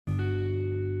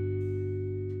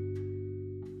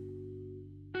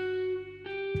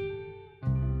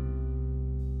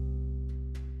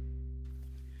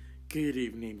Good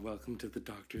evening. Welcome to the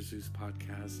Dr. Zeus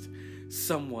podcast.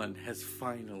 Someone has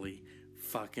finally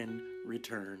fucking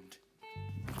returned.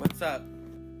 What's up?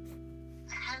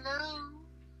 Hello.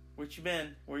 What you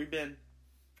been? Where you been?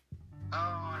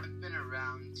 Oh, I've been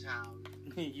around town.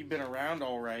 You've been around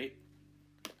all right.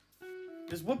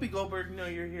 Does Whoopi Goldberg know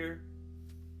you're here?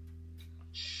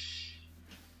 Shh.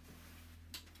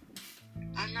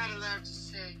 I'm not allowed to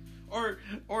say.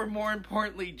 Or more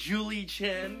importantly, Julie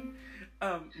Chen,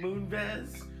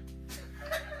 Moonves.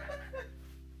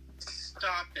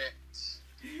 Stop it.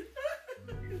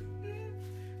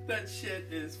 That shit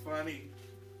is funny.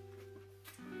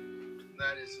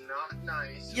 That is not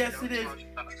nice. Yes, it is.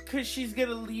 Because she's going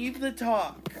to leave the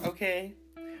talk, okay?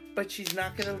 But she's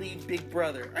not going to leave Big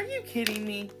Brother. Are you kidding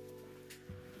me?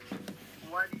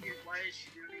 Why is she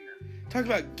doing that? Talk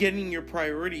about getting your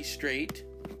priorities straight.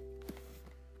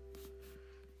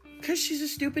 Because she's a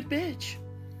stupid bitch.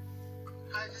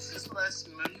 Hi, this is Les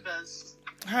Moonves.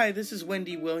 Hi, this is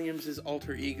Wendy Williams'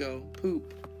 alter ego,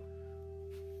 Poop.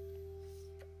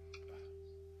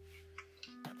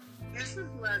 This is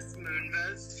Les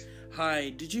Moonves. Hi,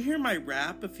 did you hear my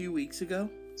rap a few weeks ago?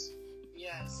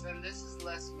 Yes, and this is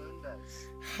Les Moonves.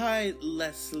 Hi,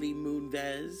 Leslie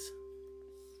Moonves.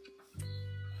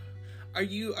 Are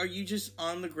you just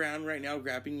on the ground right now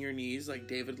grabbing your knees like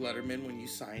David Letterman when you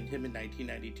signed him in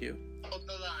 1992? Hold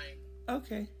the line.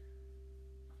 Okay.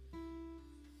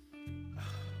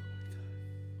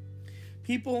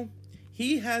 People,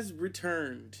 he has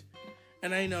returned.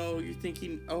 And I know you're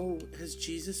thinking, oh, has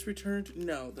Jesus returned?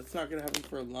 No, that's not going to happen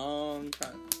for a long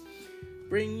time.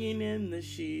 Bringing in the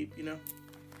sheep, you know.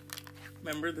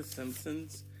 Remember The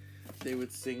Simpsons? They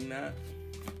would sing that.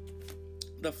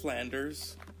 The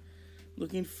Flanders.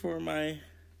 Looking for I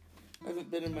haven't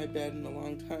been in my bed in a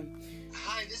long time.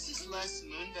 Hi, this is Les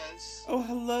Moonves. Oh,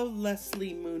 hello,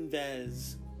 Leslie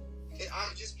Moonves.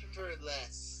 I just prefer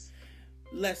Les.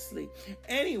 Leslie.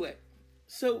 Anyway,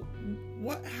 so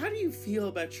how do you feel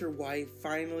about your wife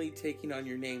finally taking on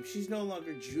your name? She's no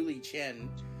longer Julie Chen.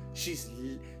 She's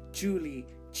Julie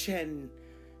Chen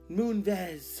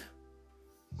Moonves.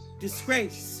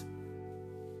 Disgrace.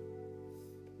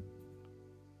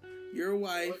 Your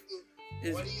wife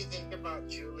What do you think about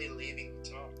Julie leaving the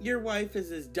talk? Your wife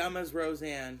is as dumb as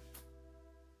Roseanne.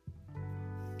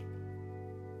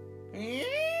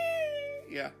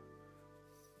 Yeah.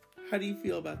 How do you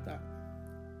feel about that?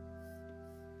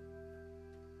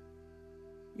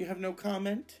 You have no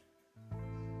comment?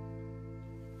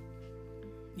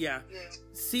 Yeah.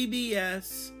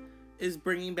 CBS is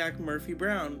bringing back Murphy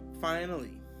Brown,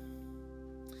 finally.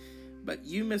 But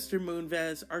you, Mr.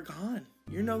 Moonves, are gone.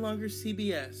 You're no longer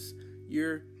CBS.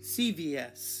 You're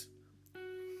CVS.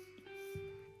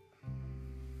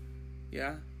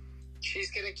 Yeah? She's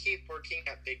gonna keep working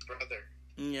at Big Brother.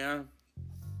 Yeah.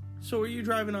 So where are you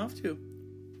driving off to?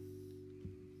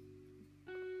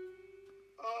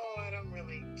 Oh, I don't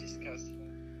really discuss that.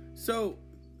 So,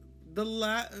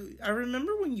 I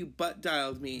remember when you butt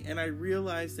dialed me and I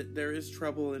realized that there is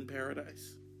trouble in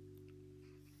paradise.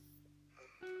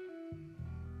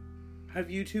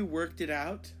 Have you two worked it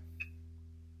out?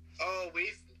 Oh,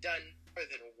 we've done more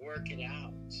than work it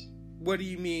out. What do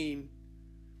you mean?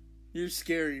 You're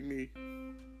scaring me.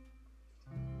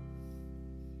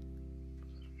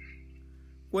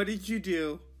 What did you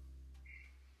do?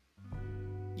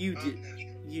 You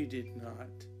did not.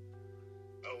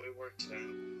 Oh, we worked it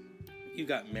out. You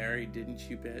got married, didn't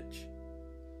you, bitch?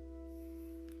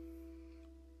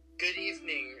 Good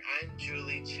evening, I'm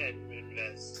Julie Chen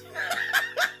Moonves.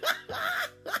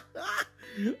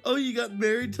 Oh, you got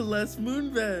married to Les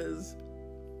Moonves.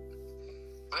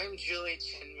 I'm Julie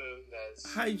Chen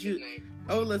Moonves. Hi, Julie.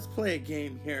 Oh, let's play a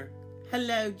game here.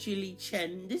 Hello, Julie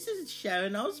Chen. This is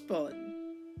Sharon Osbourne.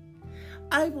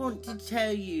 I want to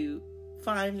tell you,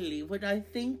 finally, what I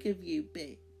think of you,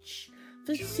 bitch.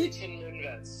 Julie Chen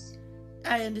Moonves.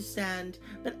 I understand,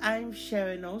 but I'm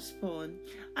Sharon Osbourne.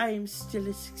 I am still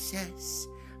a success.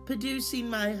 Producing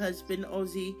my husband,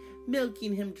 Ozzy,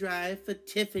 milking him dry for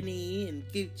Tiffany and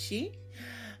Gucci.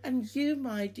 And you,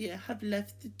 my dear, have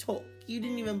left the talk. You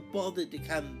didn't even bother to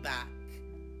come back.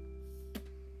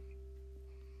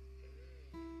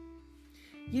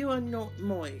 You are not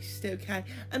moist, okay?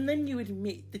 And then you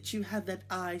admit that you had that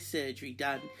eye surgery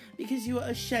done because you are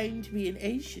ashamed to be an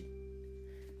Asian.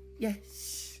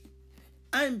 Yes.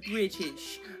 I'm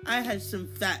British. I had some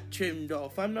fat trimmed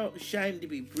off. I'm not ashamed to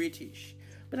be British,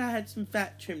 but I had some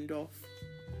fat trimmed off.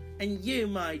 And you,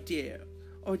 my dear,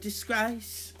 are a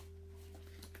disgrace.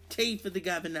 Tea for the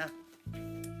governor.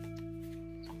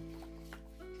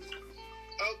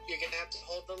 Oh, you're gonna have to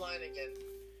hold the line again.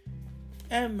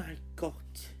 Oh my God.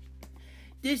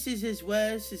 This is as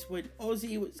worse as when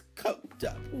Ozzy was coked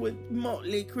up with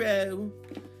Motley Crue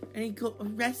and he got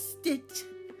arrested.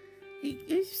 He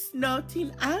is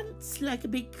snorting ants like a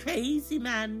big crazy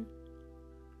man.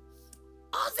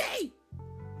 Ozzy!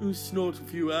 You snort a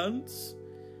few ants?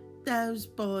 Those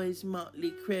boys,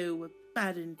 Motley Crue, were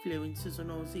bad influences on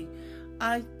Ozzy.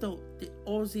 I thought that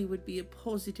Ozzy would be a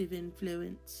positive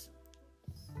influence.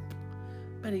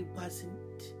 But he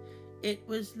wasn't. It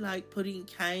was like putting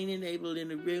Cain and Abel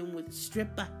in a room with a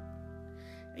stripper.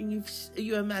 And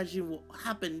you imagine what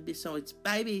happened besides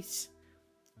babies.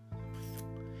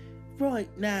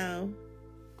 Right now,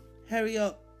 hurry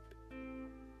up.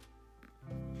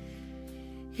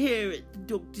 Here at the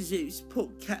Dr. Zeus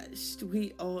podcast,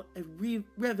 we are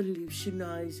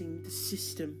revolutionising the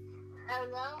system.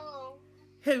 Hello.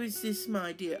 Who is this,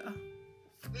 my dear?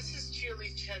 This is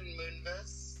Julie Chen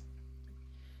Moonves.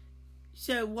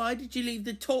 So why did you leave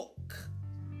the talk?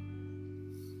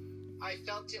 I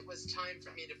felt it was time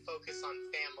for me to focus on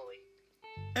family.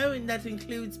 Oh, and that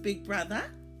includes Big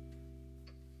Brother?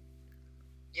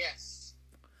 Yes.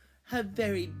 How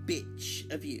very bitch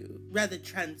of you. Rather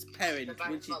transparent, Because I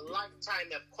would have you? a lifetime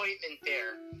appointment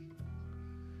there.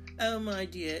 Oh, my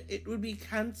dear, it would be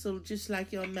cancelled just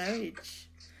like your marriage.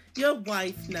 Your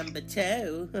wife number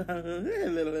 2.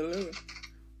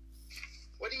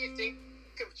 What do you think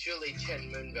of Julie Chen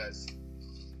Moonves?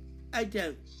 I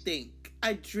don't think.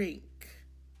 I drink.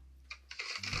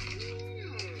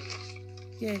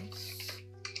 Yes.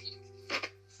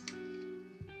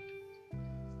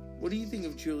 What do you think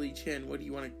of Julie Chen? What, do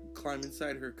you want to climb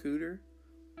inside her cooter?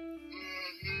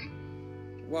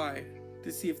 Mm-hmm. Why?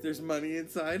 To see if there's money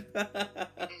inside?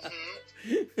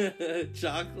 Mm-hmm.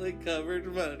 Chocolate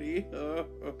covered money.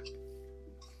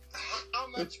 How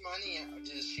much money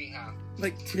does she have?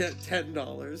 Like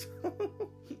 $10.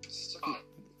 Stop.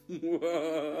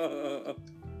 Whoa.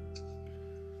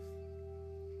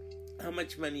 How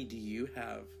much money do you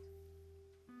have?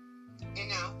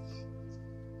 Enough.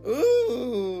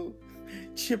 Ooh!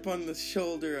 Chip on the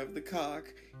shoulder of the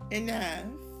cock. Enough.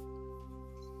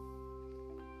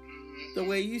 Mm-hmm. The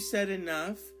way you said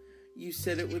enough, you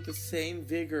said it with the same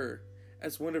vigor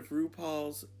as one of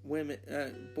RuPaul's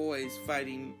boys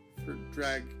fighting for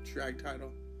drag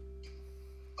title.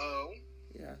 Oh?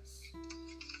 Yes.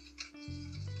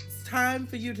 It's time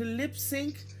for you to lip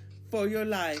sync for your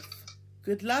life.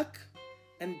 Good luck,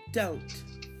 and don't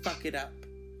fuck it up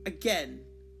again.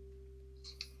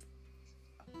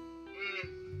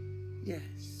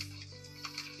 Yes.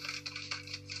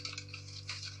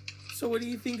 So what do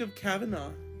you think of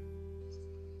Kavanaugh?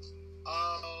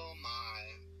 Oh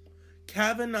my.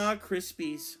 Kavanaugh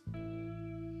Krispies.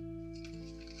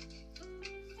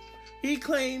 He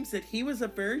claims that he was a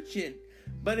virgin,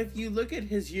 but if you look at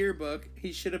his yearbook,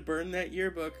 he should have burned that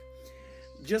yearbook.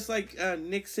 Just like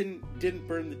Nixon didn't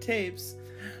burn the tapes,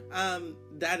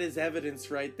 that is evidence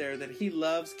right there that he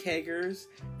loves keggers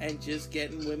and just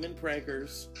getting women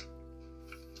preggers.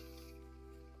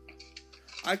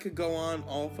 I could go on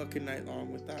all fucking night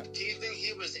long with that. Do you think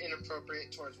he was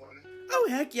inappropriate towards women? Oh,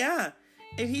 heck yeah.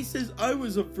 If he says, I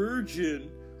was a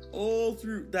virgin all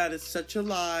through, that is such a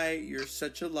lie. You're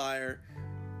such a liar.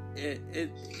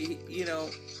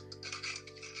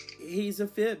 He's a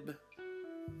fib.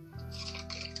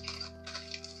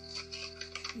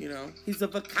 You know, he's a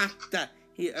vakakta.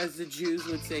 He, as the Jews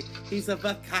would say, he's a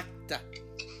vakakta.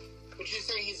 Would you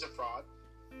say he's a fraud?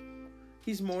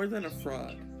 He's more than a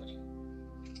fraud.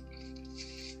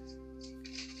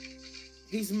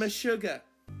 He's Meshuggah.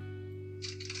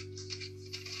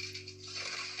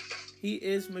 He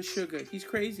is Meshuggah. He's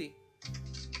crazy.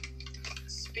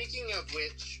 Speaking of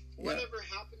which, whatever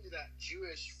happened to that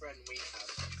Jewish friend we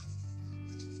have?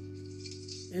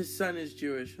 His son is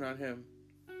Jewish, not him.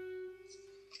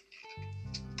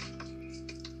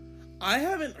 I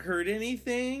haven't heard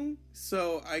anything,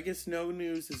 so I guess no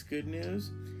news is good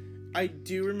news. I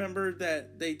do remember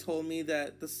that they told me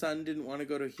that the son didn't want to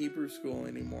go to Hebrew school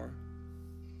anymore.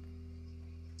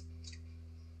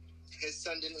 His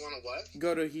son didn't want to what?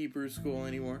 Go to Hebrew school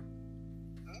anymore.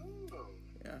 Oh.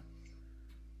 Yeah.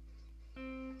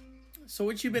 So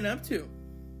what you been up to?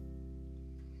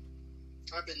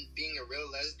 I've been being a real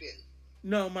lesbian.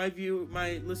 No, my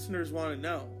listeners want to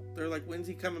know. They're like, when's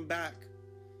he coming back?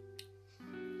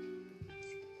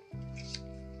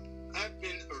 I've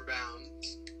been around.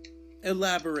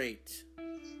 Elaborate.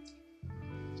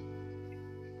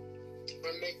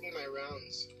 I'm making my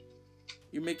rounds.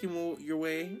 You're making your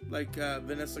way like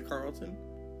Vanessa Carlton?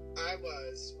 I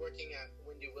was working at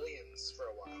Wendy Williams for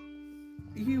a while.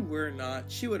 You were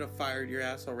not. She would have fired your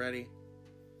ass already.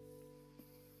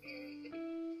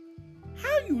 Mm-hmm.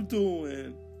 How you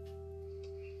doing?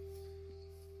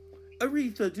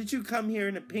 Aretha, did you come here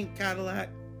in a pink Cadillac?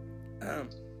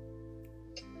 Aretha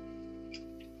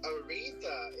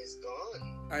is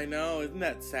gone. I know, isn't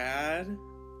that sad?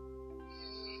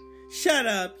 Shut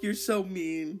up, you're so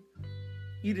mean.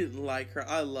 You didn't like her.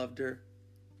 I loved her.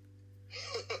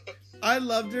 I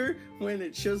loved her when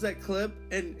it shows that clip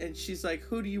and she's like,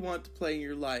 who do you want to play in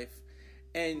your life?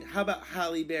 And how about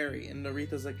Halle Berry? And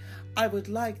Aretha's like, I would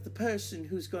like the person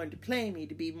who's going to play me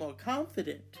to be more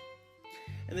confident.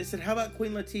 And they said, how about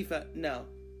Queen Latifah? No.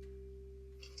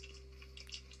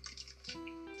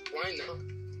 Why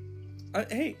not?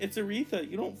 Hey, it's Aretha.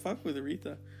 You don't fuck with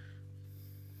Aretha.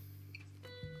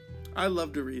 I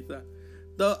loved Aretha.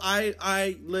 Though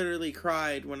I literally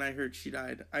cried when I heard she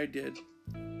died. I did.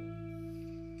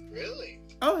 Really?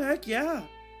 Oh, heck yeah.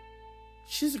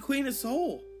 She's a queen of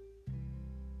soul.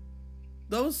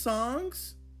 Those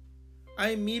songs, I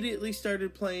immediately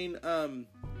started playing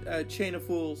Chain of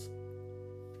Fools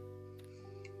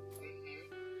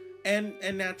and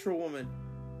Natural Woman.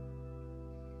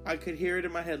 I could hear it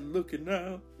in my head, looking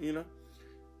now, you know.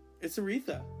 It's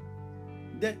Aretha.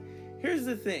 Here's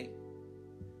the thing.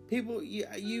 People,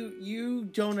 you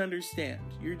don't understand.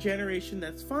 Your generation,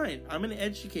 that's fine. I'm going to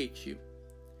educate you.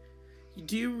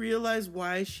 Do you realize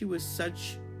why she was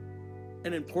such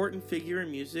an important figure in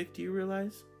music? Do you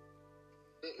realize?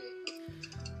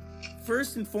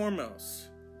 First and foremost,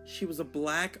 she was a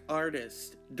black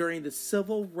artist during the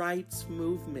Civil Rights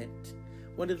Movement.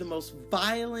 One of the most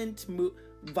violent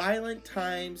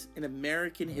times in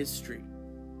American history.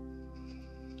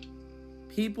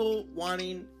 People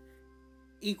wanting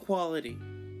equality.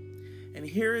 And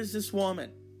here is this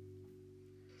woman,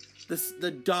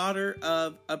 the daughter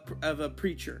of a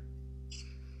preacher,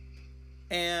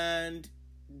 and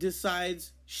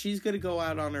decides she's going to go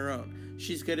out on her own.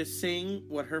 She's going to sing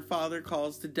what her father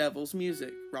calls the devil's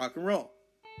music, rock and roll.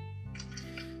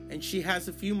 And she has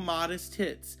a few modest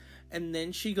hits. And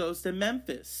then she goes to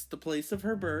Memphis, the place of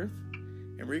her birth,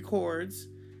 and records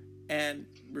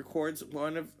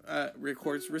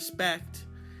Respect,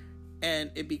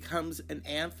 and it becomes an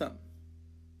anthem.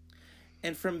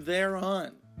 And from there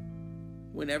on,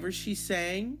 whenever she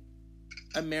sang,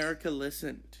 America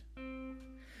listened.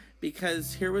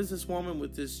 Because here was this woman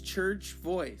with this church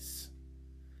voice,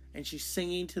 and she's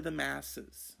singing to the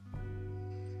masses.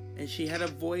 And she had a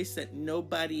voice that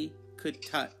nobody could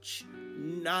touch.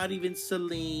 Not even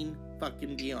Celine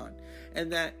fucking Dion.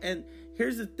 And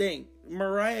here's the thing.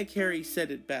 Mariah Carey said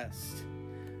it best.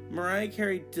 Mariah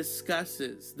Carey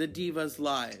discusses the Divas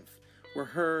Live, where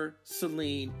her,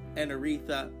 Celine, and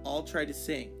Aretha all tried to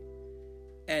sing.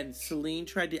 And Celine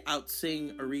tried to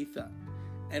outsing Aretha.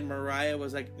 And Mariah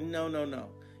was like, no.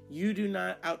 You do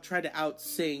not try to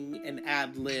outsing and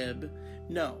ad-lib.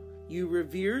 No. You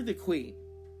revere the queen.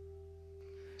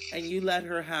 And you let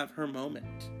her have her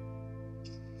moment.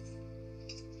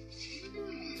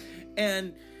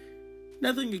 And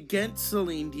nothing against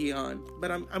Celine Dion, but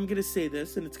I'm going to say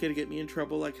this, and it's going to get me in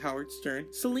trouble like Howard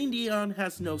Stern. Celine Dion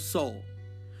has no soul.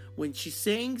 When she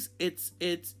sings, it's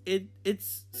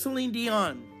Celine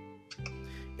Dion.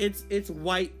 It's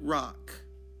white rock.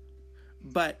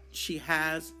 But she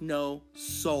has no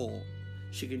soul.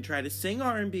 She can try to sing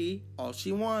R&B all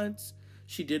she wants.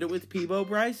 She did it with Peabo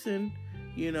Bryson,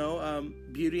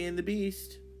 Beauty and the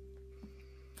Beast.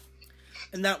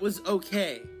 And that was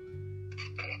okay.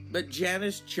 But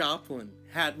Janis Joplin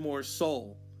had more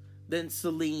soul than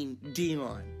Celine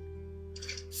Dion.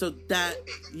 So that,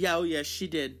 yes, she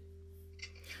did.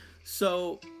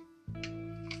 So,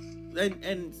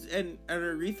 and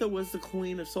Aretha was the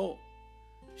queen of soul.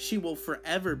 She will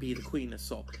forever be the queen of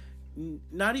soul.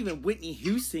 Not even Whitney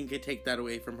Houston could take that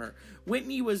away from her.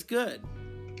 Whitney was good.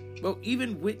 But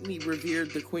even Whitney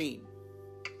revered the queen.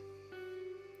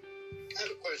 I have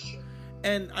a question.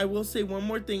 And I will say one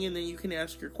more thing, and then you can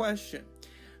ask your question.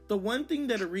 The one thing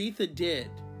that Aretha did,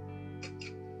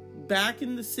 back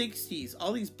in the 60s,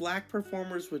 all these black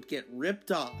performers would get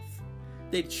ripped off.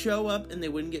 They'd show up and they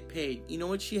wouldn't get paid. You know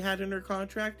what she had in her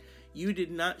contract? She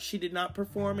did not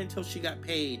perform until she got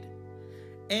paid.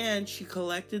 And she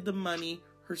collected the money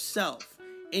herself,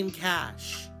 in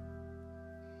cash.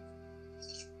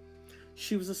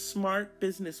 She was a smart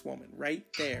businesswoman right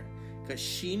there. Because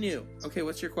she knew. Okay,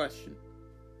 what's your question?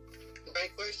 My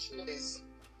question is,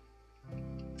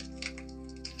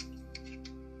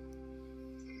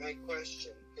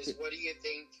 what do you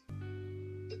think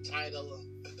the title,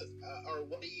 or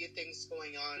what do you think's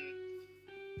going on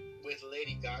with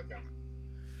Lady Gaga?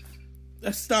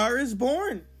 A Star is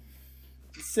Born.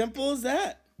 Simple as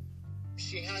that.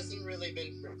 She hasn't really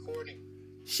been recording.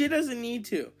 She doesn't need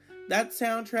to. That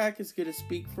soundtrack is going to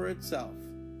speak for itself.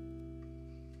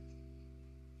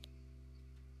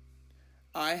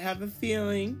 I have a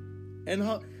feeling, and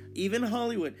even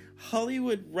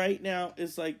Hollywood right now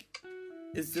is like,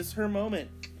 is this her moment?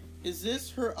 Is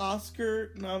this her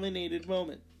Oscar-nominated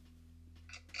moment?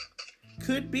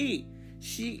 Could be.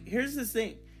 Here's the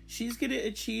thing. She's going to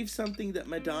achieve something that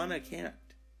Madonna can't.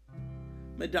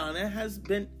 Madonna has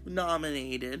been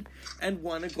nominated and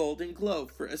won a Golden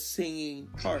Globe for a singing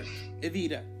part,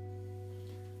 Evita.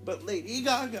 But Lady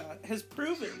Gaga has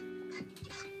proven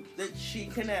that she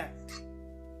can act.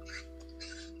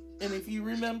 And if you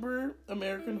remember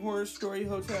American Horror Story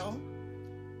Hotel,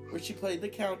 where she played the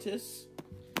Countess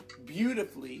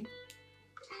beautifully,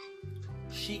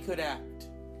 she could act.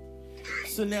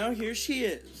 So now here she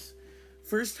is.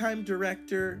 First-time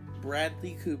director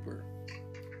Bradley Cooper.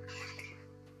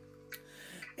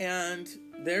 And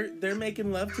they're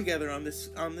making love together on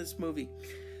this movie.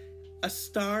 A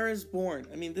Star is Born.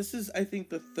 I mean, this is, I think,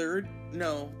 the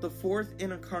fourth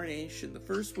incarnation. The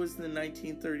first was in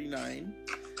 1939.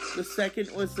 The second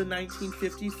was the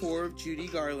 1954 of Judy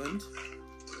Garland.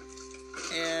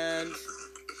 And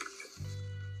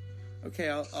okay,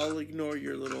 I'll ignore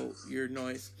your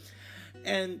noise.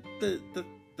 And the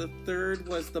third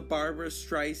was the Barbra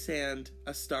Streisand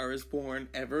A Star is Born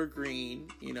evergreen,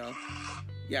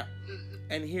 Yeah.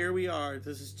 And here we are.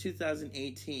 This is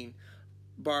 2018.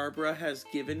 Barbara has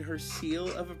given her seal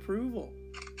of approval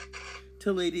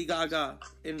to Lady Gaga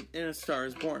in A Star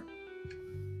is Born.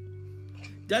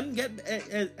 Doesn't get,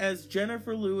 as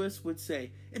Jennifer Lewis would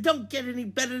say, it don't get any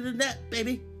better than that,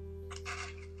 baby.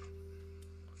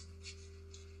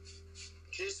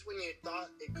 Just when you thought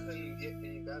it couldn't get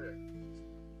any better.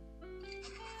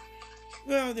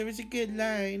 Well, there was a good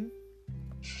line.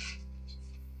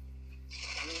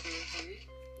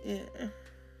 Yeah.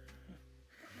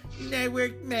 And I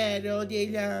worked mad all day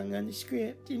long on the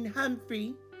script, and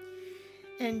Humphrey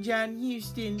and John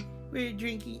Huston were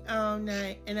drinking all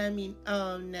night, and I mean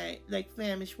all night, like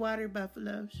famished water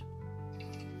buffaloes.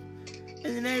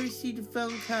 And then I received a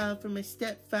phone call from my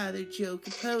stepfather, Joe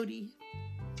Capote.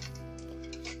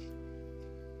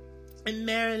 And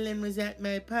Marilyn was at my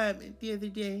apartment the other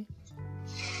day.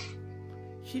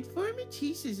 She'd 4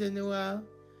 Matisses on the wall.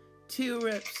 2 were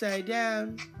upside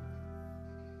down.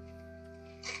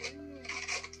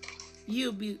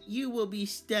 You will be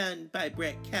stunned by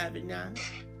Brett Kavanaugh.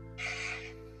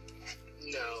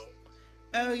 No.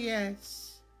 Oh,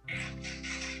 yes.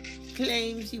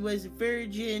 Claims he was a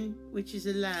virgin, which is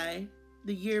a lie.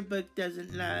 The yearbook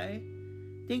doesn't lie.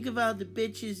 Think of all the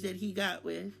bitches that he got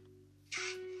with.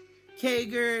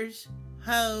 Kegers,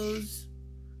 hoes.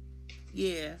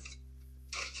 Yeah.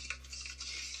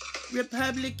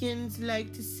 Republicans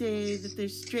like to say that they're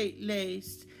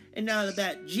straight-laced and all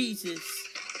about Jesus.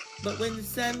 But when the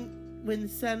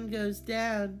sun goes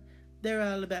down, they're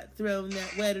all about throwing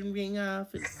that wedding ring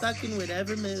off and fucking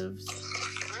whatever moves.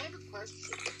 I have a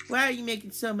question. Why are you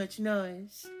making so much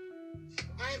noise?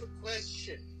 I have a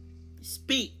question.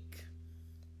 Speak.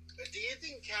 Do you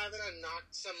think Kavanaugh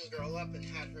knocked some girl up and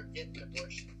had her get an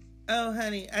abortion? Oh,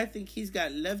 honey, I think he's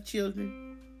got love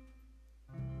children.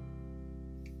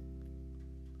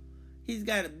 He's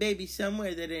got a baby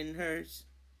somewhere that ain't hers.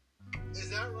 Is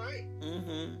that right?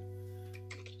 Mm-hmm.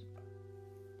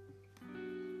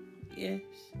 Yes.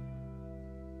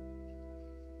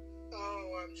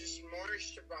 Oh, I'm just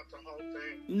moist about the whole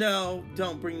thing. No,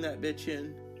 don't bring that bitch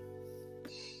in.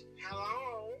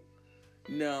 Hello?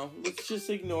 No, let's just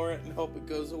ignore it and hope it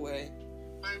goes away.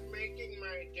 I'm making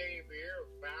my debut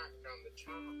back on the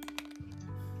top.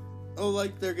 Oh,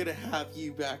 like they're gonna have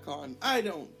you back on. I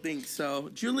don't think so.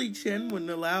 Julie Chen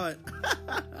wouldn't allow it.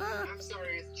 I'm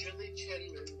sorry, it's Julie Chen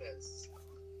Moonves.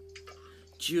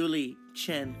 Julie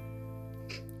Chen.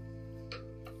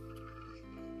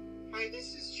 Hi,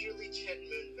 this is Julie Chen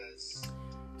Moonves.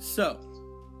 So,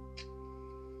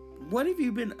 what have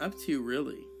you been up to,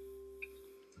 really?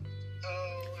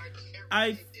 Oh, I can't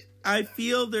really I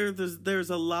feel there's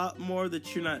a lot more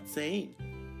that you're not saying.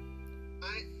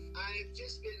 I've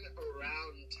just been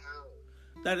around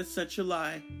town. That is such a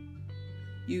lie.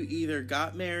 You either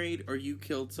got married or you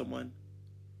killed someone.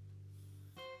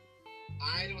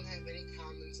 I don't have any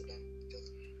comments about this.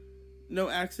 No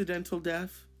accidental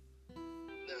death?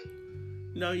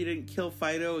 None. No, you didn't kill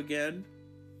Fido again?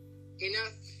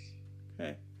 Enough.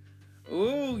 Okay.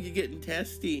 Ooh, you're getting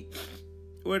testy.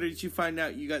 Where did you find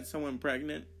out you got someone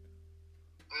pregnant?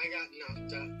 I got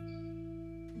knocked up.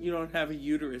 You don't have a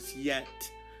uterus yet.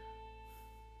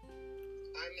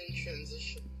 I'm in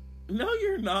transition. No,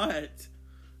 you're not.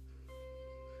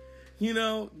 You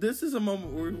know, this is a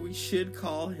moment where we should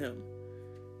call him.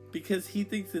 because he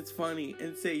thinks it's funny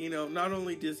and say, you know, not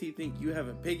only does he think you have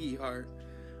a piggy heart,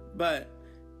 but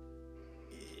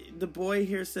the boy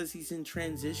here says he's in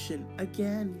transition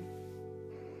again.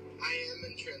 I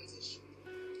am in transition.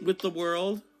 With the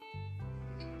world?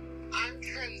 I'm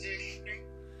transitioning.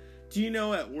 Do you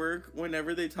know at work,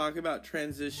 whenever they talk about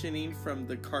transitioning from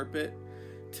the carpet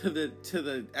to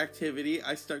the activity,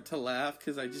 I start to laugh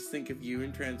because I just think of you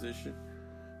in transition.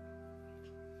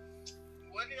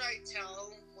 What did I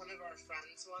tell one of our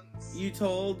friends once? You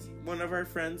told one of our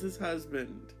friends'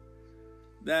 husband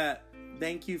that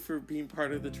thank you for being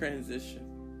part of the transition.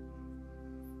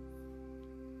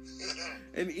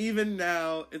 And even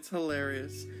now, it's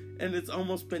hilarious. And it's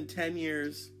almost been 10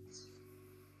 years.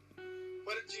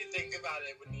 What did you think about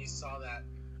it when you saw that?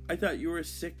 I thought you were a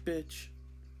sick bitch.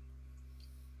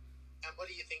 And what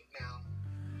do you think now?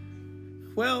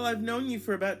 Well, I've known you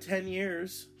for about 10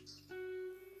 years.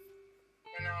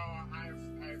 You know,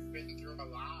 I've been through a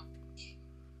lot.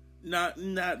 Not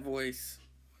in that voice.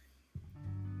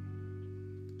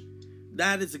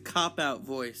 That is a cop-out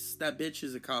voice. That bitch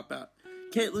is a cop-out.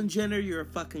 Caitlyn Jenner, you're a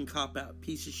fucking cop-out.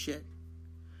 Piece of shit.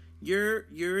 You're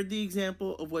the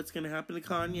example of what's gonna happen to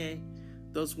Kanye.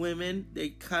 Those women, they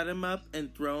cut him up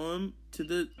and throw him to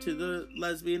the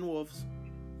lesbian wolves.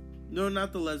 No,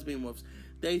 not the lesbian wolves.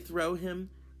 They throw him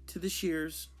to the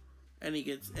shears, and he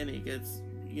gets,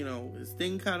 you know, his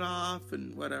thing cut off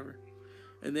and whatever.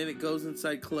 And then it goes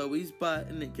inside Chloe's butt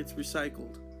and it gets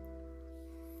recycled.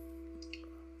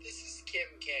 This is Kim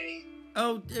K.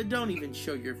 Oh, don't even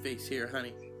show your face here,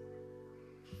 honey.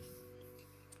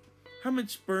 How much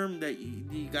sperm that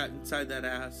you got inside that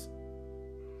ass?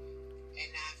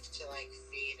 Enough to, like,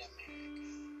 feed America.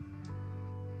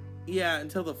 Yeah,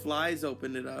 until the flies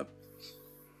opened it up.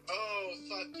 Oh,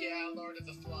 fuck yeah, Lord of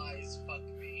the Flies, fuck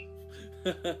me.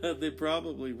 They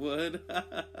probably would.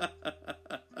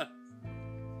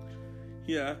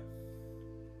 Yeah.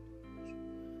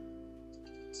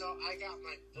 So I got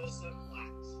my bosom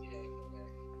waxed.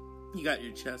 You got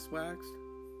your chest waxed?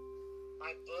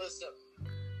 My bosom.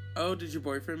 Oh, did your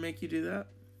boyfriend make you do that?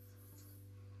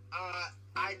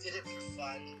 I did it for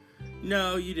fun.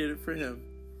 No, you did it for him.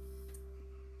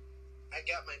 I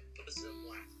got my bosom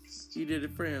waxed. You did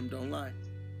it for him, don't lie.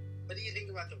 What do you think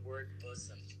about the word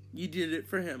bosom? You did it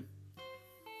for him.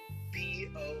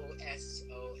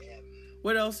 B-O-S-O-M.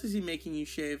 What else is he making you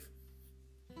shave?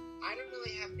 I don't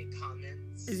really have any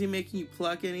comments. Is he making you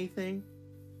pluck anything?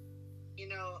 You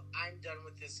know, I'm done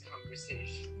with this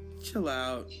conversation. Chill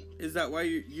out. Is that why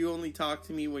you only talk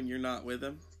to me when you're not with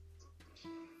him?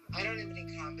 I don't have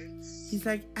any comments. He's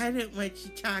like, I don't want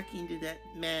you talking to that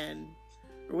man.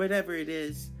 Or whatever it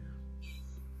is.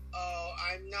 Oh,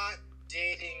 I'm not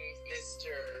dating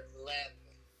Mr. Lem.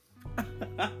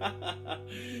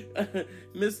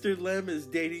 Mr. Lem is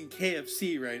dating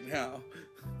KFC right now.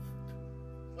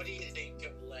 What do you think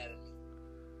of Lem?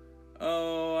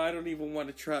 Oh, I don't even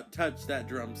want to touch that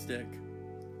drumstick.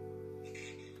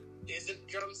 Is it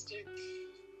drumstick?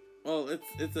 Well,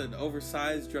 it's an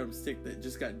oversized drumstick that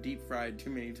just got deep fried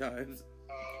too many times.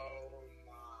 Oh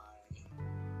my.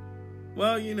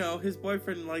 Well, you know, his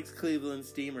boyfriend likes Cleveland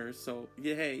steamers, so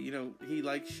yeah, hey, you know, he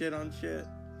likes shit on shit.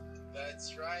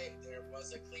 That's right, there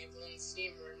was a Cleveland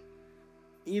steamer.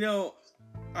 You know,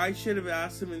 I should have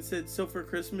asked him and said, so for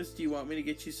Christmas, do you want me to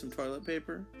get you some toilet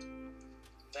paper?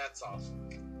 That's awesome.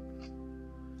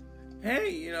 Hey,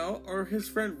 you know, or his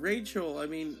friend Rachel, I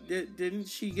mean, didn't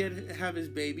she have his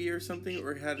baby or something,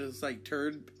 or had his, like,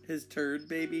 turd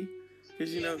baby?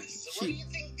 Because, you know, so what do you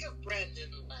think of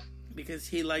Brandon Lem? Because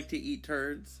he liked to eat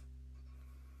turds.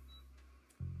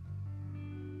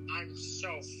 I'm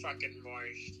so fucking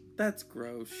moist. That's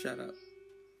gross, shut up.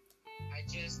 I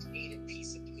just ate a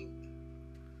piece of poop.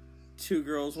 2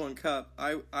 Girls, 1 Cup.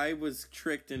 I was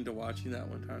tricked into watching that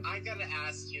one time. I gotta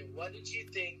ask you, what did you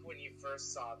think when you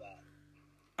first saw that?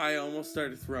 I almost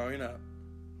started throwing up.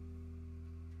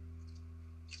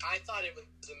 I thought it was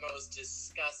the most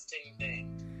disgusting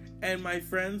thing. And my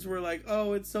friends were like,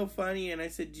 oh, it's so funny. And I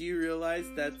said, do you realize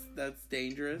that's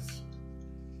dangerous?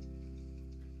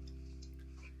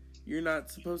 You're not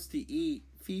supposed to eat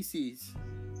feces.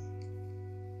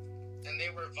 And they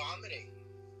were vomiting.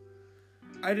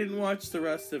 I didn't watch the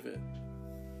rest of it.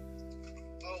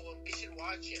 Oh, well, we should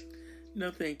watch it.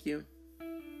 No, thank you.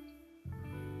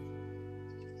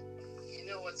 You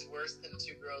know what's worse than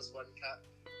 2 Girls, 1 Cup?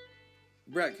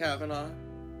 Brett Kavanaugh.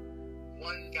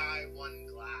 1 guy, 1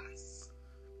 glass.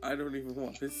 I don't even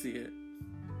want to see it.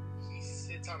 He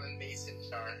sits on a mason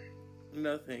jar.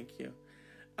 No, thank you.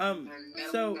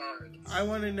 So, I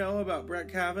want to know about Brett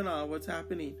Kavanaugh. What's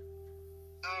happening?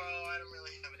 Oh, I don't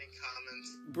really have any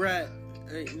comments. Brett,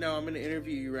 No, I'm going to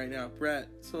interview you right now. Brett,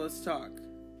 so let's talk.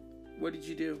 What did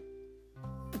you do?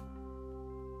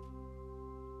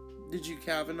 Did you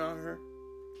Kavanaugh her?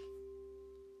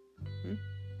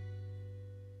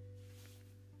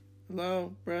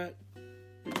 Hello, Brett?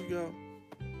 Where'd you go?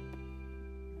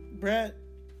 Brett?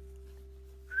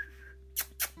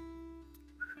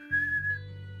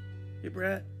 Hey,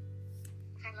 Brett?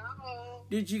 Hello.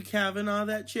 Did you Kavanaugh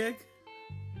that chick?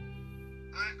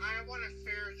 I want a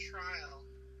fair trial.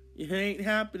 It ain't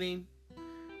happening.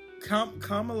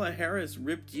 Kamala Harris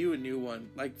ripped you a new one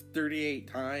like 38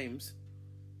 times.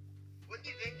 What do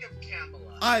you think of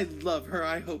Kamala? I love her.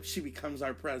 I hope she becomes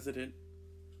our president.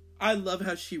 I love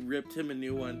how she ripped him a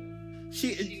new one.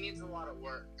 She needs a lot of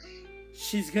work.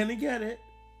 She's gonna get it.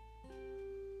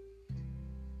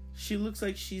 She looks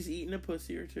like she's eating a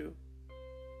pussy or two.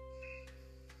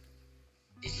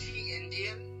 Is she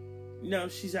Indian? No,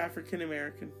 she's African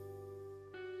American.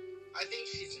 I think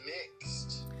she's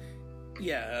mixed.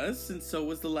 Yes, and so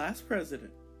was the last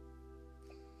president.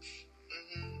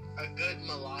 A good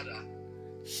mulata.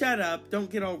 Shut up. Don't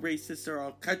get all racist or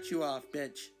I'll cut you off,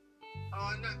 bitch.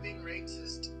 Oh, I'm not being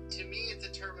racist. To me, it's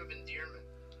a term of endearment.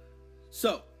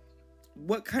 So,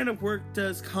 what kind of work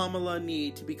does Kamala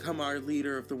need to become our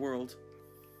leader of the world?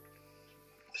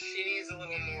 She needs a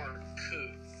little more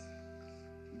couth.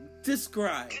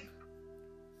 Describe.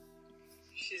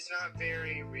 She's not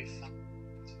very refined.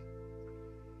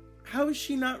 How is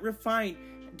she not refined?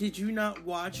 Did you not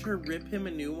watch her rip him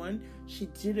a new one? She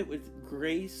did it with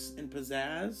grace and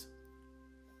pizzazz.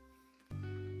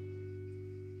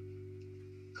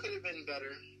 Could have been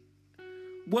better.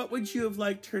 What would you have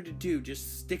liked her to do?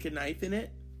 Just stick a knife in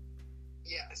it?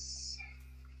 Yes.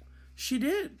 She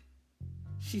did.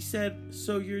 She said,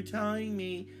 so you're telling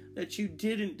me that you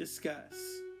didn't discuss.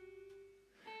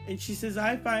 And she says,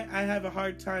 I have a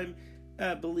hard time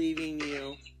believing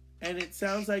you. And it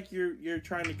sounds like you're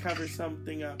trying to cover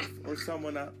something up or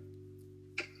someone up.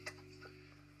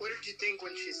 What did you think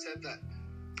when she said that?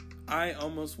 I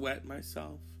almost wet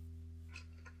myself.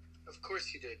 Of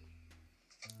course you did.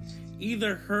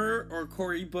 Either her or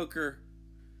Cory Booker.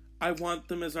 I want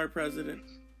them as our president.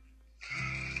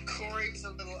 Cory's a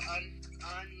little unrefined.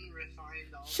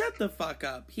 Also. Shut the fuck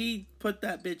up. He put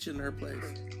that bitch in her place.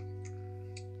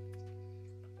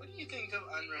 What do you think of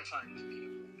unrefined people?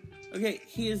 Okay,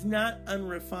 he is not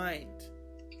unrefined.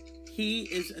 He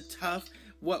is a tough...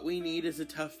 What we need is a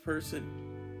tough person.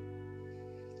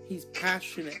 He's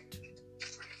passionate.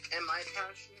 Am I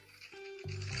passionate?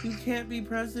 You can't be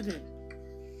president.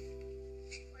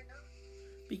 Why not?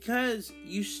 Because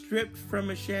you stripped from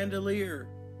a chandelier.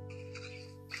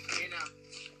 You know.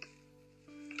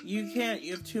 You can't.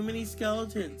 You have too many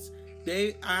skeletons.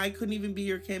 I couldn't even be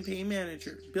your campaign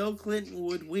manager. Bill Clinton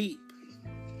would weep.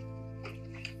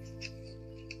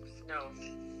 No.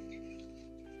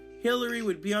 Hillary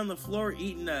would be on the floor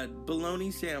eating a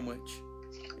bologna sandwich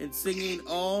and singing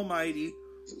Almighty.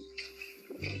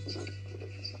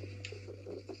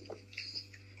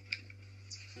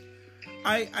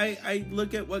 I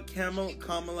look at what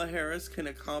Kamala Harris can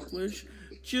accomplish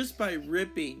just by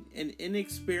ripping an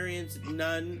inexperienced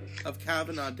nun of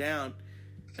Kavanaugh down.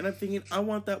 And I'm thinking, I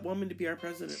want that woman to be our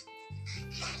president.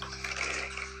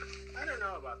 I don't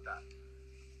know about that.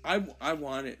 I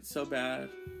want it so bad.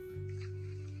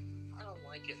 I don't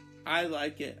like it. I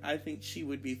like it. I think she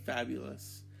would be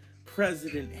fabulous.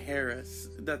 President Harris.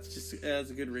 That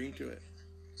has a good ring to it.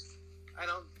 I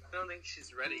don't think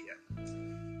she's ready yet.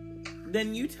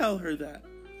 Then you tell her that.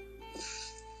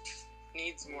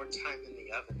 Needs more time in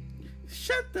the oven.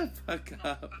 Shut the fuck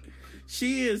up.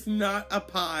 She is not a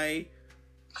pie.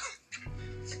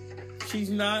 She's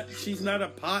not a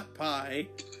pot pie.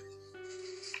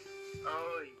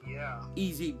 Oh, yeah.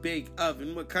 Easy bake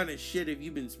oven. What kind of shit have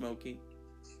you been smoking?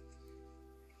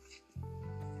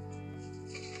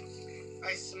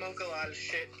 I smoke a lot of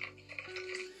shit.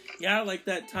 Yeah, like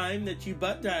that time that you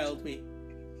butt dialed me.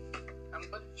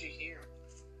 What did you hear?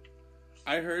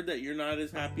 I heard that you're not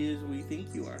as happy as we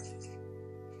think you are.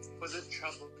 Was it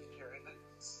trouble in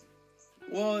paradise?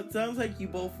 Well, it sounds like you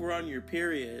both were on your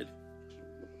period.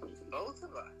 Both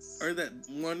of us. Or that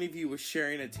one of you was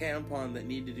sharing a tampon that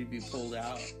needed to be pulled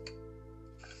out.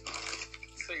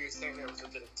 So you're saying there was a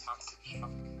bit of toxic shock?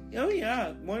 Oh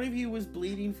yeah, one of you was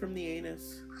bleeding from the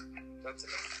anus. That's it.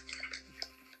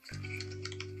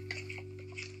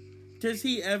 Does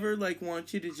he ever,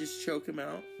 want you to just choke him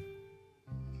out?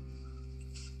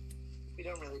 We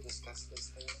don't really discuss this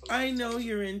thing. I know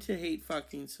you're into hate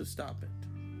fucking, so stop it.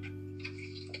 I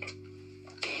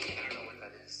don't know what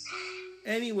that is.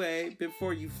 Anyway,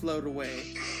 before you float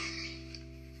away,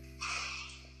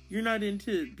 You're not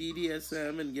into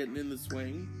BDSM and getting in the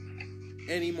swing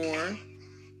anymore?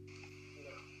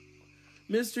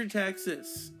 Mr.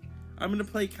 Texas, I'm going to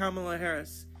play Kamala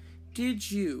Harris. Did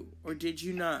you or did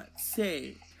you not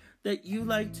say that you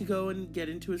like to go and get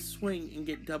into a swing and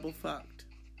get double fucked?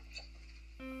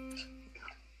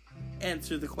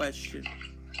 Answer the question.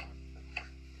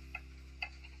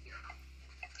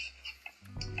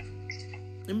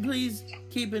 And please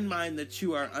keep in mind that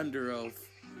you are under oath.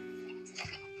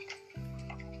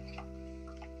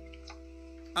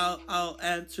 I'll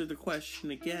answer the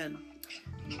question again.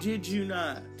 Did you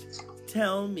not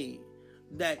tell me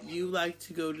that you like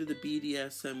to go to the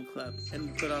BDSM club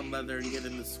and put on leather and get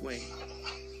in the swing?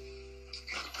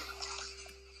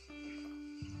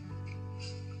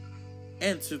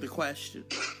 Answer the question.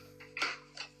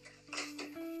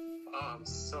 Oh, I'm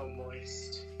so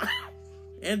moist.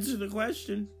 Answer the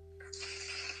question.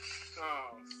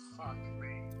 Oh, fuck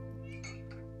me.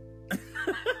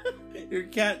 Your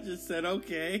cat just said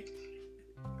okay.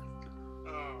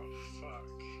 Oh, fuck.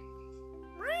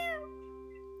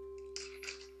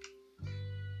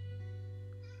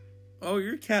 Oh,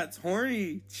 your cat's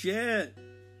horny. Shit.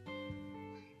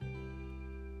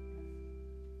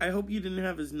 I hope you didn't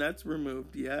have his nuts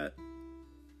removed yet.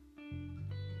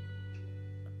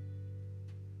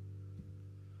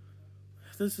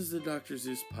 This is the Dr.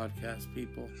 Zeus podcast,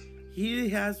 people. He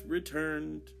has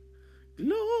returned.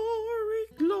 Glory,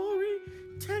 glory,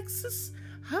 Texas,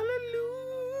 hallelujah.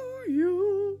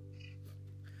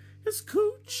 His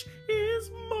cooch is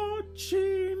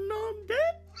marching on.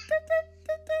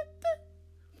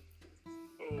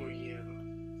 Oh, yeah.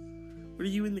 What are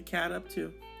you and the cat up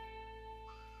to?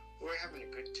 We're having a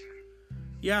good time.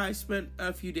 Yeah, I spent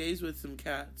a few days with some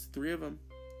cats. 3 of them.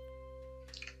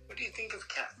 What do you think of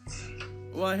cats?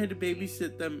 Well, I had to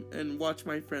babysit them and watch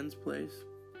my friend's place.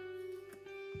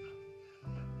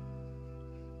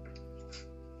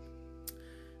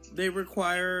 They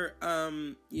require, a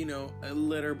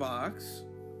litter box.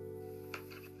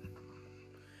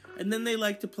 And then they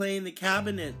like to play in the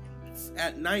cabinets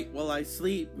at night while I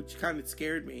sleep, which kind of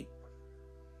scared me.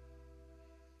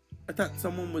 I thought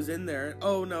someone was in there.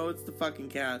 Oh, no, it's the fucking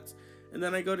cats. And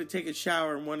then I go to take a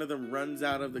shower and one of them runs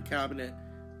out of the cabinet.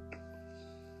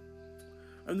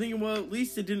 I'm thinking, well, at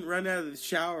least it didn't run out of the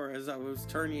shower as I was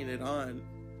turning it on.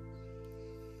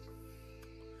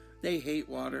 They hate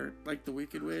water, like the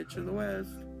Wicked Witch of the West.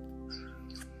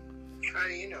 How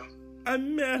do you know?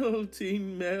 I'm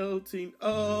melting.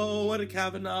 Oh, what a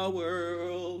Kavanaugh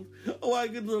world. Oh, what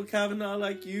a good little Kavanaugh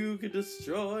like you could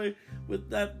destroy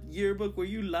with that yearbook where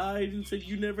you lied and said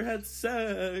you never had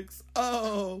sex.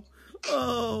 Oh,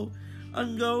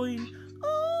 I'm going.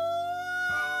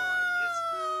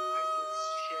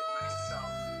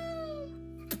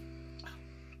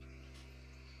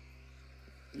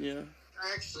 Yeah.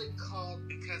 I actually called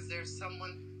because there's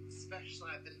someone special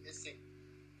I've been missing.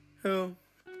 Who?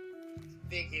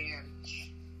 Big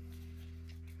Ange.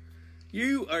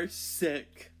 You are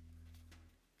sick.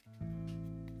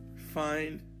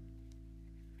 Fine.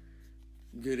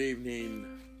 Good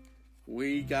evening.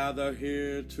 We gather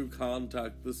here to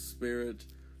contact the spirit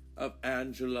of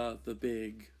Angela the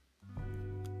Big.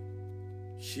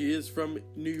 She is from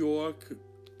New York.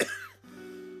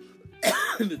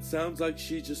 And it sounds like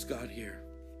she just got here.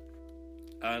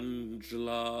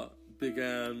 Angela, Big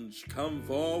Ange, come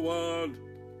forward.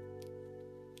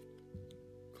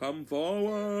 Come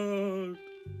forward.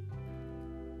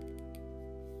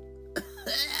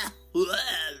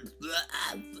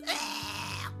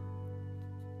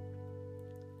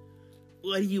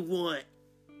 What do you want?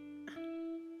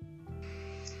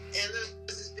 And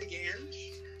this is Big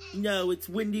Ange? No, it's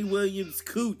Wendy Williams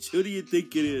Cooch. Who do you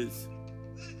think it is?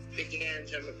 Big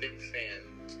Ange, I'm a big fan.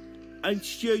 I'm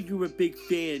sure you're a big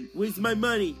fan. Where's my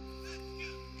money?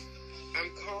 I'm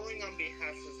calling on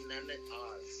behalf of Mehmet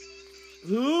Oz.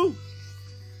 Who?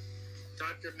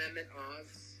 Dr. Mehmet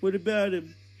Oz. What about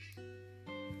him?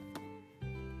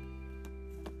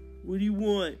 What do you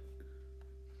want?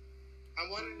 I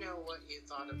want to know what you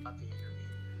thought about the interview.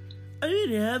 I'm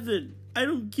in heaven. I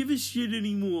don't give a shit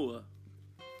anymore.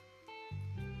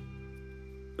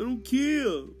 I don't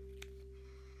care.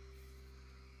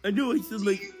 I know I sound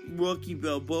like Rocky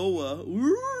Balboa.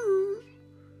 Would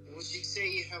you say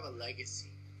you have a legacy?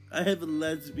 I have a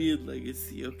lesbian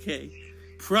legacy, okay?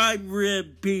 Prime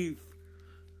rib beef.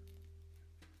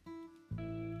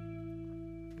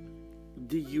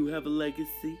 Do you have a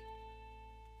legacy?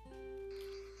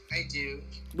 I do.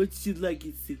 What's your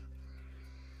legacy?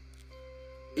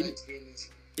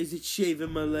 Is it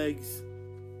shaving my legs?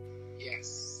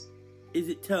 Yes. Is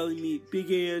it telling me,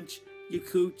 Big Ange, your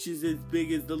cooch is as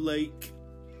big as the lake?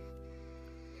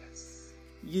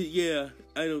 Yeah,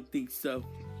 I don't think so.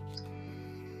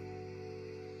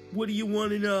 What do you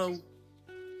want to know?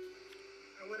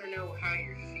 I want to know how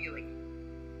you're feeling.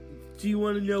 Do you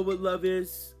want to know what love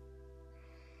is?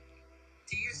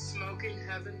 Do you smoke in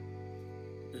heaven?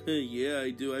 Yeah,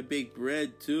 I do. I bake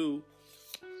bread, too.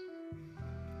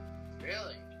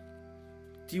 Really?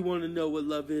 Do you want to know what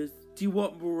love is? Do you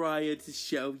want Mariah to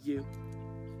show you?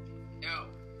 No.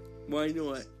 Why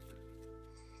not?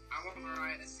 I want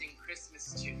Mariah to sing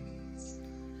Christmas tunes.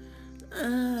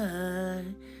 I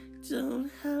don't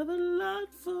have a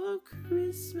lot for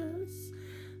Christmas.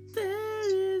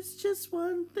 There is just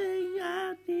one thing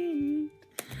I need.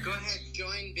 Go ahead,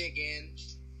 join Big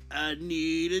Inch. I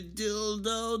need a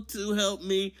dildo to help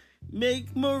me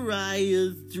make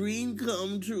Mariah's dream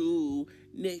come true.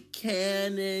 Nick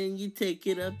Cannon, you take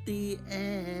it up the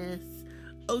ass.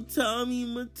 Oh, Tommy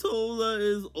Mottola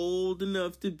is old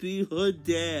enough to be her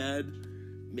dad.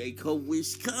 Make her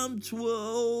wish come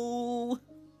true.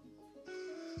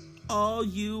 All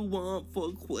you want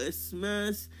for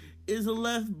Christmas is a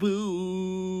left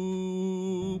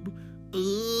boob.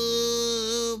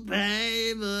 Ooh,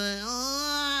 baby,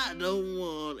 oh, I don't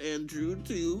want Andrew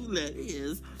to let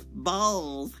his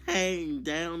balls hang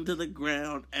down to the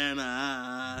ground, and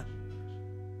I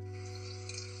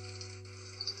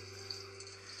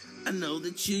know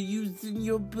that you're using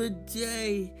your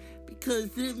bidet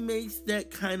because it makes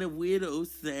that kind of weirdo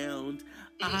sound.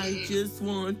 I just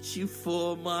want you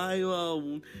for my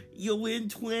own. You're in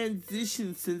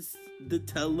transition since the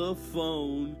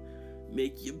telephone.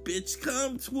 Make your bitch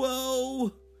come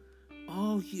twirl.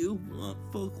 All you want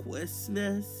for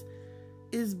Christmas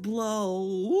is blow.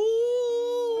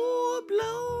 Ooh,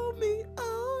 blow me,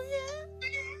 oh yeah.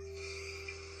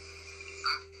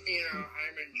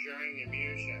 I'm enjoying the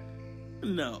music.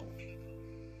 No.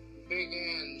 Big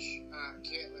Inch,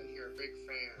 Caitlin here, big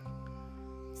fan.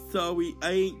 Sorry,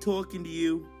 I ain't talking to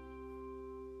you.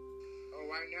 Oh,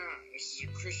 why not? This is a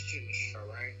Christian show,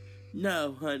 right?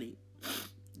 No, honey.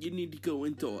 You need to go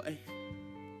and die.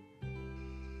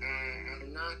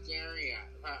 I'm not there yet,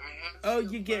 but I have. Oh,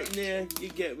 you're getting there.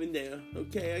 You're getting there.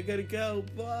 Okay, I gotta go.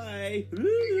 Bye. Big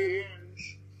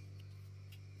Inch.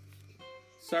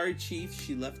 Sorry, Chief.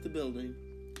 She left the building.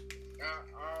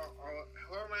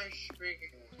 Who am I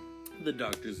speaking with? The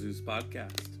Dr. Zeus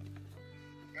podcast.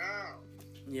 Oh.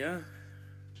 Yeah.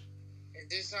 Is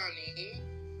this on E?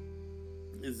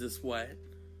 Is this what?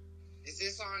 Is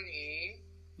this on E?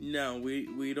 No,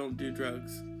 we don't do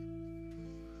drugs.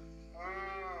 Oh.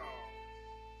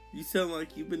 You sound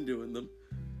like you've been doing them.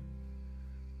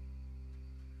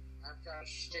 I've got a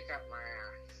stick up my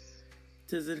ass.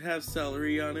 Does it have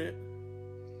celery on it?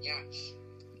 Yes.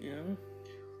 Yeah.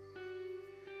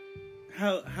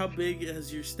 How big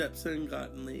has your stepson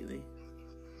gotten lately?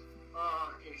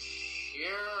 Oh, he's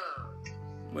huge.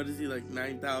 What is he, like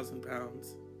 9,000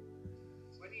 pounds?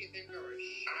 What do you think of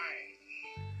his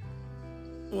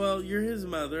size? Well, you're his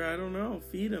mother. I don't know.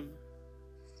 Feed him.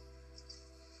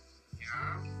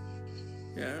 Yeah?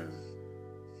 Yeah.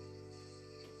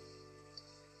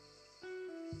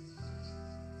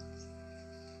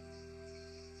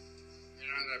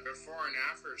 The before and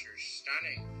afters are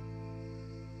stunning.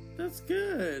 That's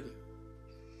good.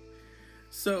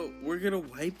 So, we're gonna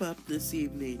wipe up this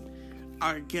evening.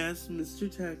 Our guest, Mr.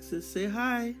 Texas, say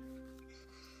hi.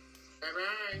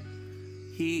 Bye-bye.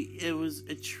 It was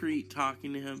a treat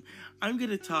talking to him. I'm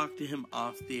gonna talk to him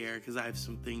off the air because I have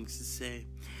some things to say.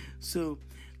 So,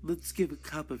 let's give a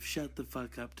cup of shut the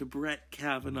fuck up to Brett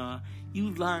Kavanaugh.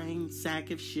 You lying sack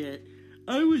of shit.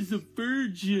 I was a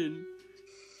virgin.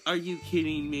 Are you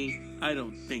kidding me? I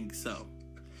don't think so.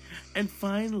 And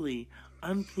finally,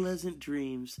 Unpleasant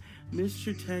Dreams.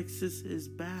 Mr. Texas is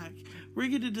back. We're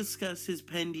going to discuss his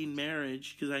pending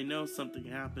marriage, because I know something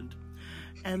happened.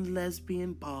 And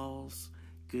lesbian balls.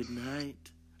 Good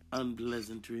night.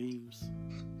 Unpleasant Dreams.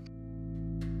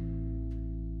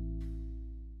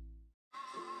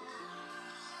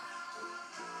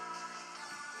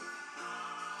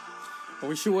 I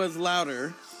wish it was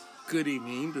louder. Good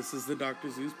evening. This is the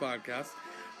Dr. Zeus podcast.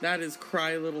 That is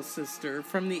Cry Little Sister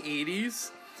from the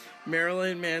 80s.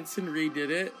 Marilyn Manson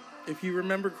redid it. If you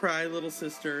remember Cry Little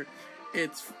Sister,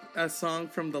 it's a song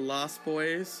from the Lost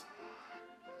Boys,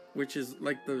 which is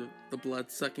like the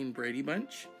blood-sucking Brady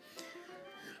Bunch.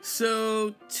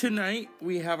 So tonight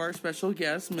we have our special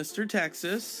guest, Mr.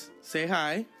 Texas. Say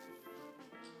hi.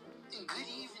 Good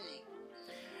evening.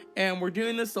 And we're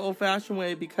doing this the old-fashioned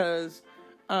way because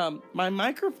my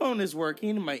microphone is working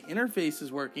and my interface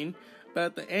is working,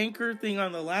 but the Anchor thing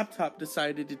on the laptop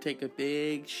decided to take a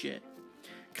big shit.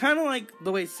 Kind of like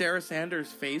the way Sarah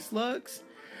Sanders' face looks.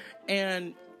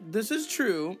 And this is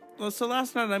true. Well, so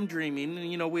last night I'm dreaming,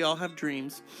 and, you know, we all have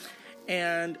dreams.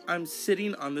 And I'm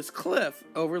sitting on this cliff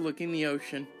overlooking the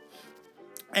ocean.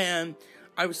 And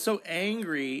I was so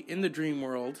angry in the dream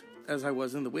world, as I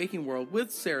was in the waking world,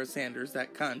 with Sarah Sanders,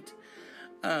 that cunt,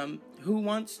 who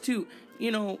wants to,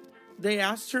 you know, they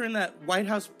asked her in that White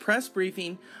House press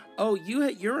briefing, oh,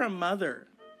 you're a mother.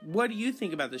 What do you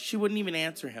think about this? She wouldn't even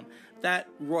answer him. That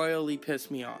royally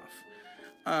pissed me off.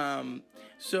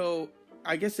 So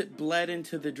I guess it bled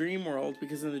into the dream world,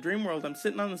 because in the dream world, I'm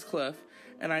sitting on this cliff,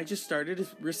 and I just started to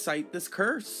recite this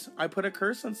curse. I put a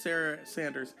curse on Sarah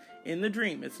Sanders in the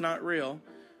dream. It's not real.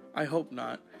 I hope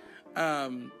not.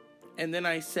 And then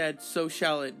I said, so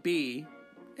shall it be.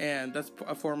 And that's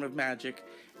a form of magic.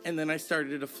 And then I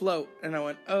started to float. And I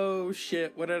went, oh,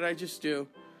 shit, what did I just do?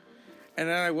 And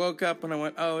then I woke up and I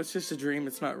went, oh, it's just a dream.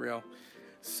 It's not real.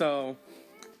 So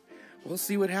we'll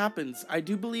see what happens. I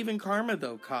do believe in karma,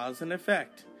 though, cause and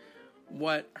effect.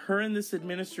 What her and this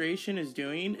administration is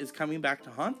doing is coming back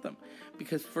to haunt them.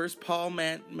 Because first Paul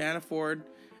Manafort,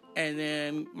 and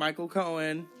then Michael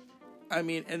Cohen, and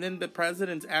then the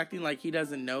president's acting like he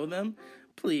doesn't know them.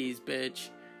 Please, bitch.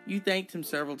 You thanked him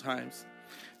several times.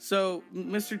 So,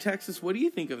 Mr. Texas, what do you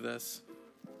think of this?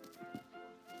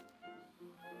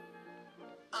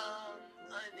 I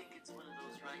think it's one of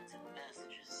those rites of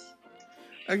passages.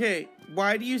 Okay,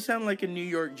 why do you sound like a New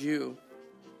York Jew?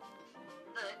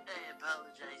 I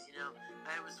apologize,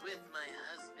 I was with my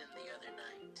husband the other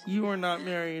night. You are not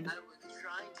married. I was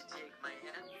trying to take my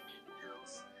androgen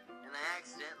pills, and I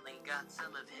accidentally got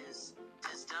some of his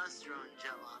testosterone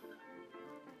gel on them.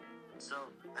 So,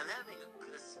 I'm having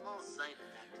a small side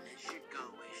effect, and it should go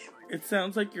away shortly. It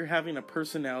sounds like you're having a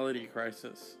personality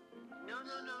crisis. No, none of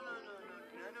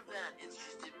that. It's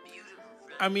just a beautiful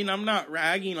friend. I'm not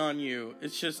ragging on you.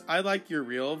 It's just, I like your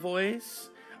real voice.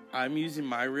 I'm using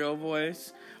my real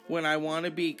voice. When I want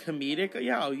to be comedic,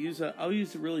 yeah, I'll use a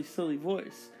really silly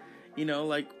voice.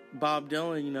 Like Bob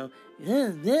Dylan, Oh,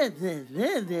 we're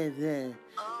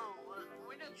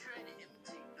not trying to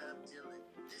imitate Bob Dylan.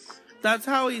 That's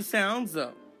how he sounds,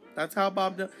 though. That's how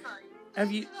Bob Dylan.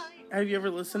 Have you ever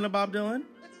listened to Bob Dylan?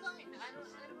 That's fine. I don't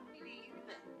need to hear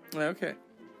that. Okay.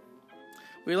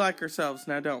 We like ourselves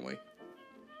now, don't we?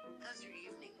 How's your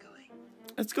evening going?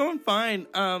 It's going fine.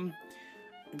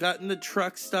 Gotten the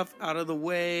truck stuff out of the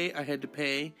way. I had to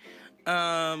pay.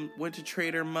 Went to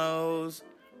Trader Moe's.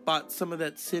 Bought some of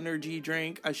that Synergy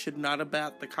drink. I should not have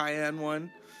bought the Cayenne one,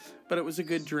 but it was a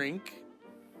good drink.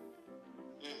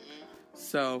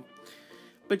 So,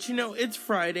 but it's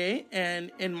Friday,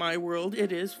 and in my world,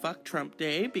 it is fuck Trump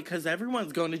Day, because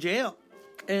everyone's going to jail.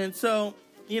 And so,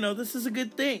 this is a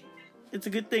good thing. It's a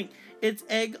good thing. It's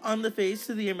egg on the face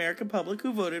to the American public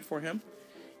who voted for him.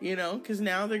 Because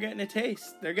now they're getting a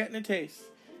taste. They're getting a taste.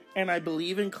 And I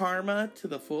believe in karma to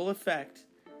the full effect.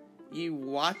 You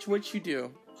watch what you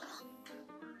do.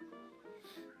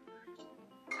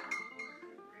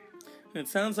 And it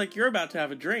sounds like you're about to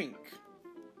have a drink.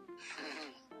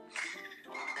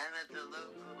 I'm at the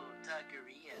local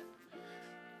taqueria.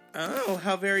 Oh,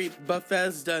 how very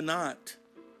Bethesda not.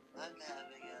 I'm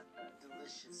having a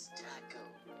delicious taco.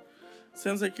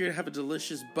 Sounds like you're going to have a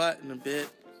delicious butt in a bit.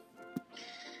 I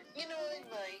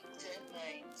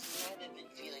might have been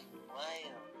feeling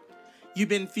wild. You've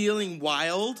been feeling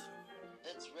wild?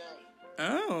 That's right.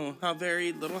 Oh, how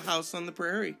very Little House on the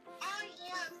Prairie. Oh,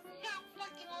 yeah, so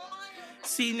fucking wild.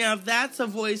 See, now that's a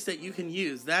voice that you can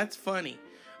use. That's funny.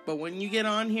 But when you get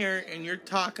on here and you're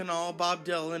talking all Bob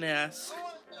Dylan-esque. No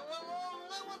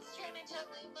one's trying to tell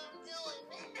me Bob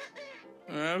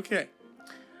Dylan. Okay.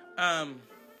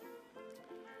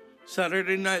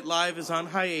 Saturday Night Live is on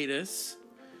hiatus.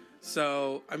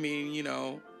 So,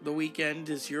 the weekend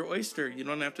is your oyster. You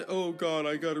don't have to, oh God,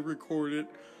 I gotta record it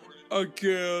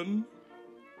again.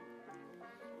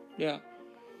 Yeah.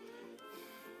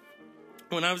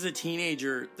 When I was a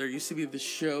teenager, there used to be this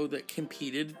show that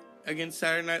competed against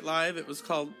Saturday Night Live. It was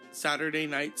called Saturday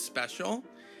Night Special.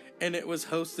 And it was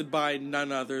hosted by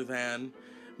none other than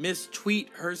Miss Tweet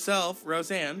herself,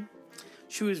 Roseanne.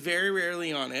 She was very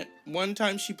rarely on it. One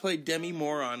time she played Demi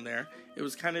Moore on there. It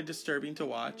was kind of disturbing to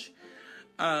watch.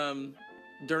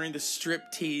 During the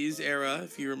striptease era,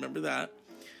 if you remember that.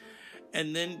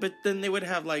 But then they would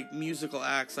have like musical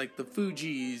acts like the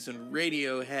Fugees and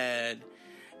Radiohead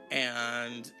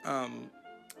and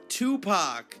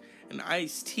Tupac and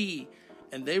Ice-T,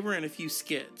 and they were in a few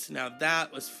skits. Now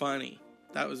that was funny.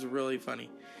 That was really funny.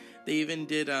 They even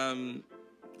did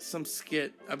some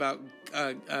skit about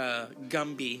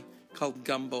Gumby called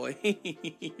Gumboy.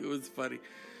 It was funny.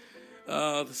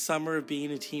 The summer of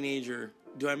being a teenager.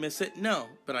 Do I miss it? No,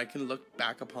 but I can look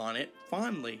back upon it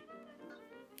fondly.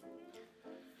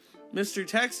 Mr.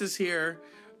 Texas here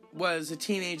was a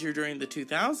teenager during the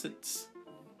 2000s.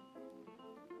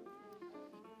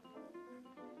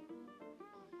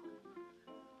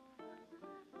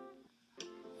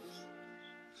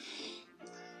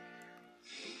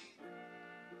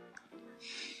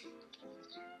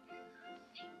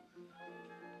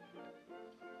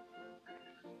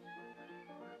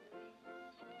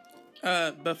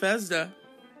 Bethesda.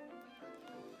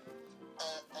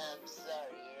 I'm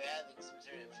sorry, you're having some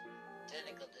sort of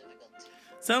technical difficulty.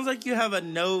 Sounds like you have a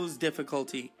nose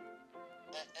difficulty.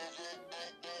 I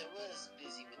was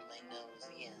busy with my nose,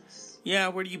 yes. Yeah,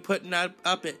 where are you putting up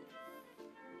it?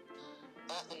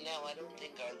 No, I don't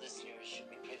think our listeners should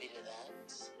be privy to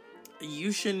that.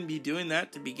 You shouldn't be doing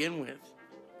that to begin with.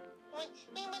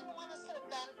 We wouldn't want to set a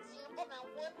bad example now,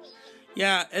 would we?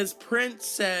 Yeah, as Prince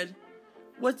said,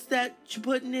 what's that you're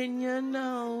putting in your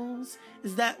nose?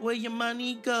 Is that where your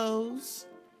money goes?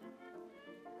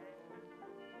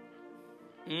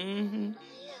 Mm-hmm.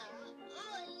 Yeah.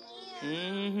 Oh, yeah.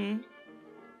 Mm-hmm.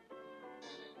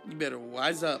 You better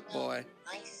wise up, boy.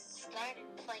 I started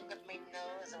playing with my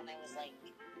nose when I was like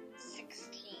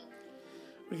 16.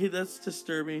 Okay, that's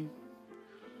disturbing.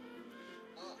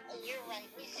 You're right.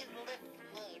 We should lift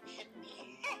the mood, shouldn't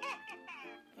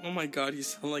we? Oh my god, you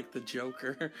sound like the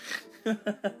Joker. I prefer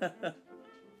the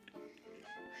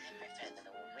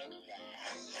winnie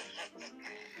laugh.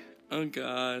 Oh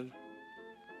god.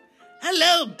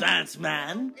 Hello,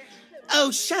 Batman.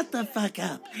 Oh, shut the fuck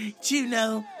up. Do you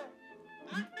know...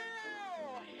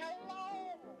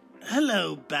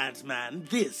 Hello, Batman.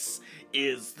 This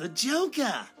is the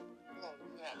Joker.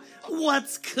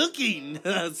 What's cooking,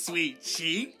 sweet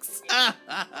cheeks?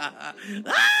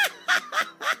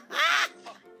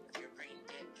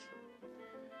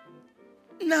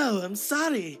 No, I'm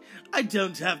sorry. I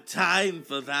don't have time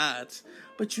for that.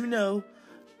 But you know,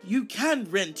 you can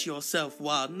rent yourself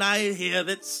one. I hear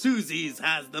that Susie's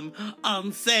has them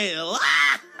on sale.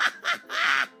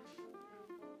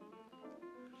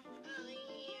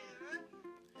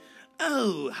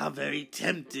 Oh, how very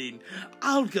tempting.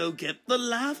 I'll go get the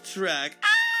laugh track.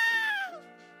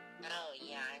 Oh,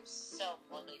 yeah, I'm so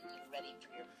fully ready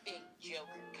for your big Joker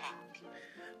cock.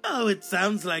 Oh, it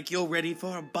sounds like you're ready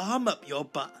for a bomb up your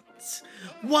butt.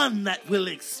 One that will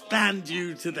expand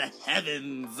you to the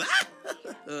heavens.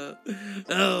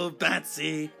 Oh,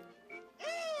 Batsy.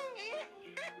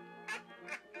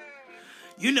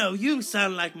 You know, you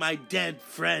sound like my dead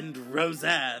friend,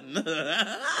 Roseanne.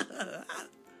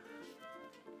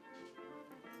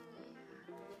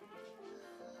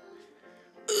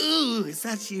 Ooh, is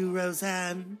that you,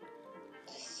 Roseanne?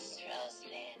 This is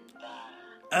Roseland Bar.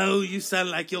 Oh, you sound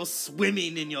like you're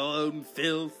swimming in your own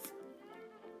filth.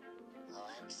 Oh,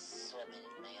 I'm swimming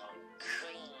in my own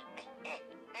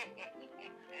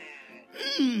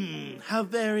cream. How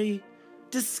very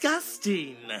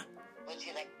disgusting. Would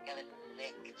you like a little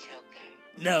lick, Joker?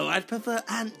 No, I'd prefer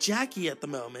Aunt Jackie at the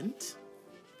moment.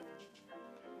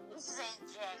 This is Aunt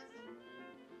Jackie.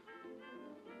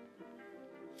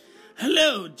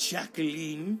 Hello,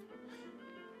 Jacqueline.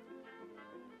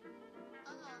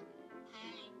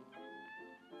 Hey.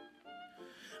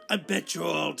 I bet you're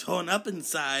all torn up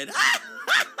inside.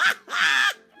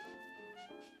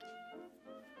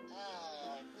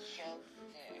 Oh, Joker.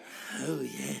 Oh,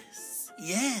 yes.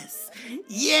 Yes.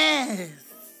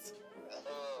 Yes.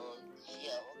 Oh,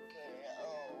 Joker.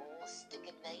 Oh, stick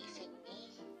a knife in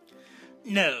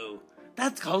me. No,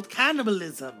 that's called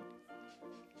cannibalism.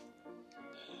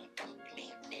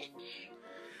 Complete bitch.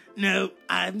 No,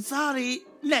 I'm sorry.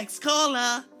 Next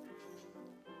caller.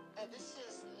 This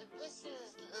is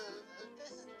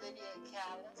Lydia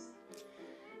Callis.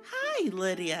 Hi,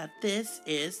 Lydia. This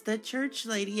is the church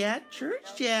lady at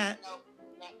Church Chat. No,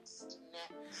 next.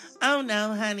 Oh,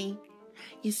 no, honey.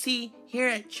 You see, here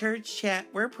at Church Chat,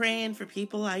 we're praying for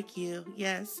people like you.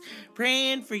 Yes,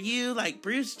 praying for you like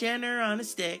Bruce Jenner on a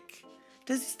stick.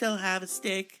 Does he still have a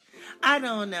stick? I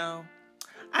don't know.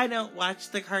 I don't watch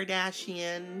the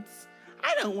Kardashians.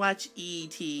 I don't watch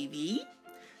ETV.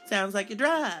 Sounds like a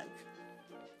drug.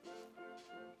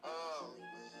 Oh,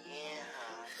 yeah.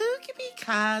 Who could be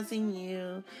causing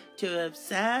you to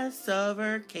obsess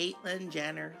over Caitlyn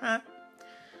Jenner, huh?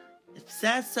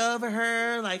 Obsess over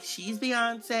her like she's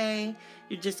Beyonce.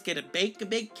 You're just gonna bake a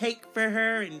big cake for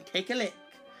her and take a lick.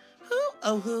 Who?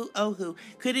 Oh, who? Oh, who?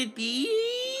 Could it be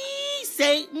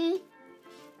Satan?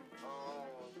 Oh,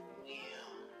 yeah.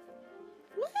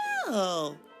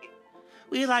 Well,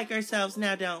 we like ourselves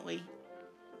now, don't we?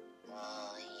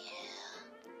 Oh,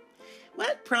 yeah.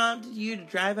 what prompted you to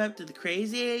drive up to the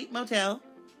Crazy 8 motel,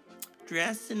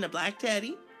 dressed in a black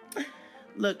teddy,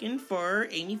 looking for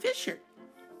Amy Fisher?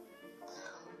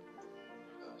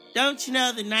 Don't you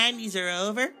know the 90s are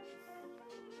over?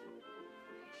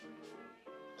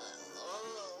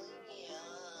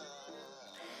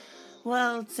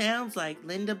 Well, it sounds like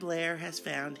Linda Blair has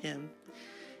found him.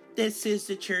 This is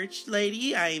the church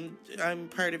lady. I'm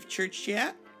part of Church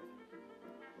Chat.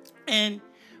 And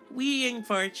we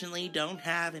unfortunately don't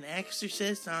have an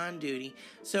exorcist on duty.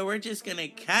 So we're just going to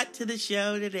cut to the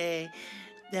show today.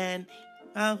 Then,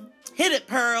 hit it,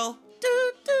 Pearl.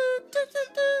 Do, do, do, do,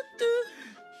 do, do.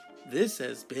 This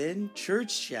has been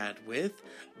Church Chat with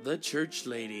the church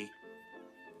lady.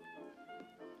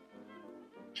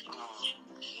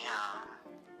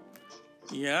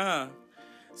 Yeah.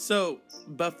 So,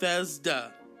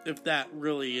 Bethesda, if that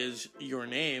really is your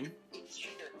name. It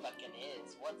sure fucking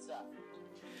is. What's up?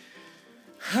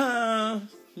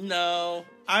 No,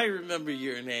 I remember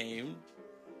your name.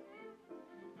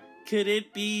 Could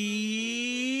it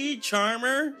be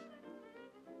Charmer?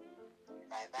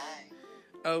 Bye-bye.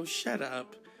 Oh, shut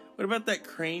up. What about that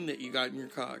crane that you got in your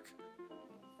cock?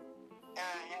 I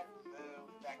had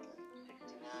moved back in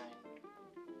 69.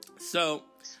 So,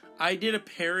 I did a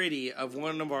parody of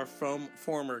one of our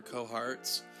former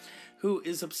cohorts who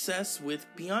is obsessed with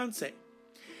Beyonce.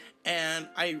 And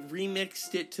I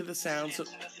remixed it to the sounds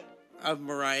of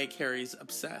Mariah Carey's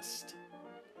Obsessed.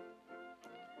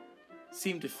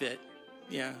 Seemed to fit.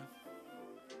 Yeah.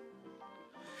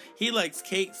 He likes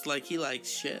cakes like he likes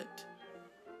shit.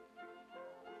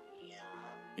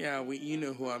 Yeah, you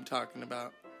know who I'm talking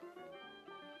about.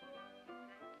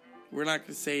 We're not going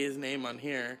to say his name on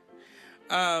here.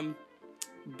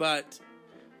 But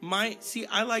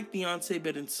I like Beyonce,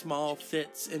 but in small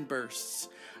fits and bursts.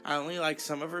 I only like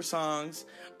some of her songs.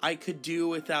 I could do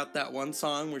without that one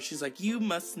song where she's like, "You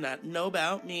must not know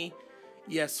about me."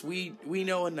 Yes, we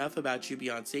know enough about you,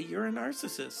 Beyonce. You're a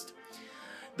narcissist.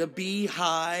 The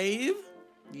Beehive.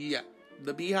 Yeah,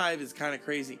 the Beehive is kind of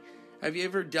crazy. Have you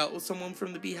ever dealt with someone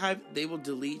from the Beehive? They will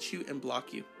delete you and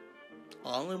block you.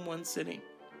 All in one sitting.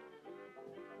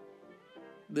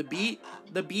 The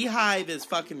Beehive is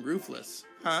fucking ruthless.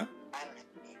 Huh? I don't have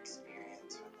any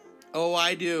experience with it. Oh,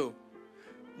 I do.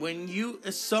 When you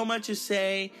so much as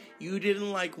say you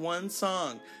didn't like one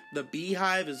song, the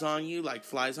Beehive is on you like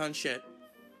flies on shit.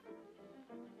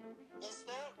 Is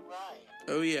that right?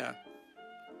 Oh, yeah.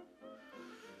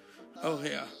 Oh,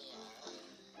 yeah.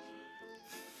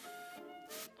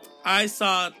 I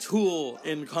saw Tool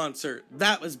in concert.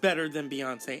 That was better than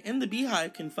Beyonce. And the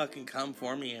Beehive can fucking come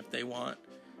for me if they want.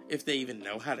 If they even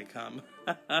know how to come.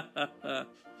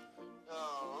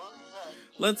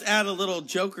 Let's add a little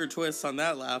Joker twist on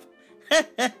that laugh.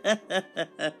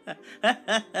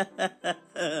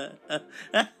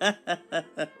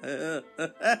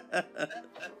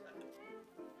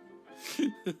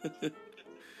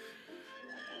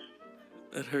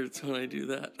 It hurts when I do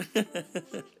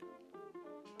that.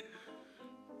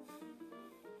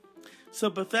 So,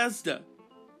 Bethesda.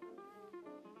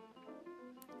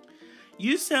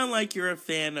 You sound like you're a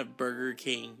fan of Burger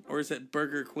King. Or is it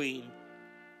Burger Queen?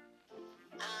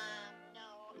 No,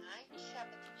 I shop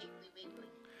at the Piggly Wiggly.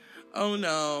 Oh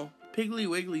no. Piggly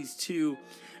Wiggly's too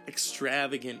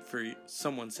extravagant for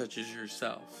someone such as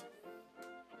yourself.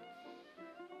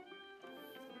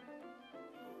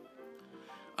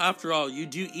 After all, you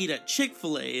do eat at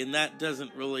Chick-fil-A, and that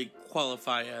doesn't really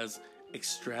qualify as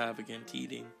extravagant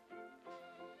eating.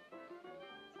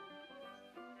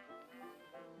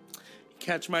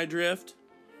 Catch my drift?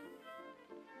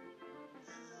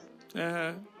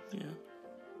 Yeah.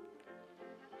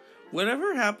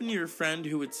 Whatever happened to your friend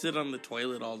who would sit on the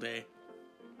toilet all day?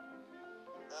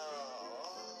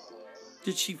 Oh.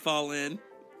 Did she fall in?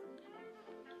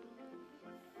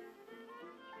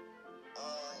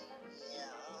 Yeah.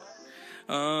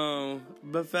 Oh,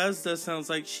 Bethesda sounds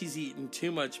like she's eating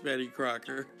too much Betty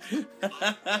Crocker. I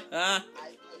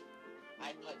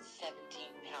put 17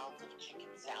 pounds of chicken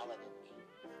salad in me.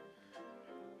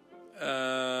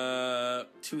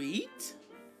 To eat?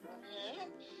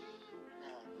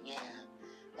 Yeah.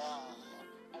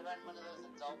 I run one of those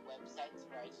adult websites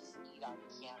where I just eat on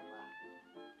camera.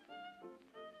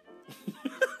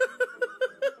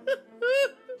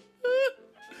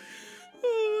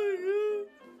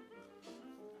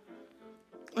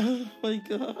 Oh my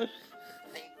god.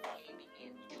 They pay me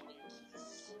in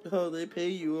Twinkies. Oh, they pay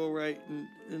you alright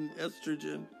in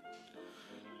estrogen.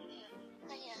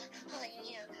 Oh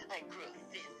yeah. I grew a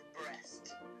fifth breast.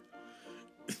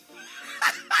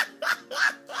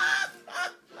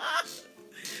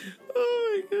 Oh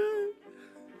my god.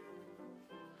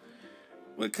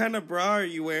 What kind of bra are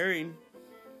you wearing?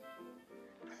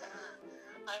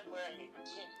 I'm wearing a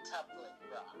quintuplet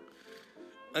bra.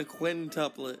 A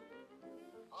quintuplet.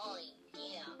 Oh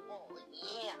yeah, oh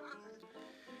yeah.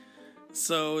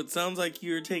 So it sounds like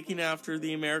you're taking after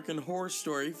the American Horror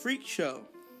Story freak show.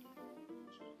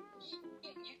 You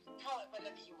can call it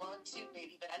whatever you want to,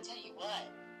 baby, but I tell you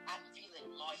what, I'm feeling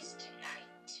moist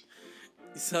tonight.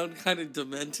 You sound kind of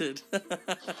demented. Oh,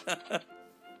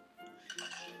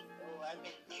 I've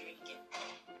been drinking.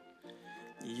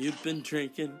 You've been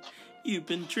drinking. You've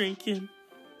been drinking.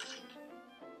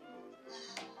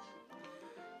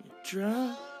 You're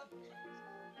drunk.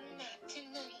 Not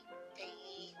tonight,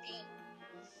 baby.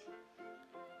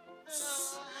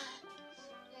 Oh,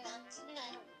 not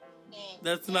tonight.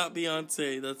 That's not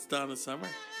Beyonce. That's Donna Summer.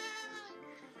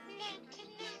 Not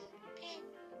tonight,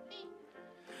 baby.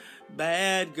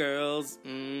 Bad girls.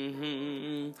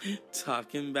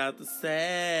 Talking about the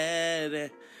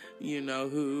sad. You know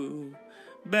who.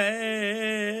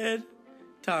 Bad.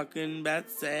 Talking about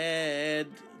sad.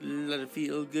 Let it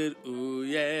feel good. Ooh,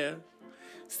 yeah.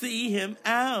 See him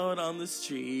out on the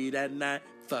street at night.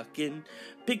 Fucking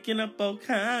picking up all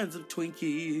kinds of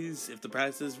Twinkies. If the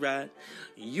price is right,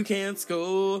 you can't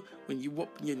score when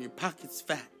your pocket's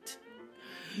fat.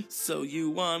 So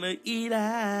you wanna eat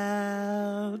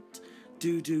out.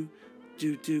 Do.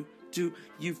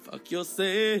 You fuck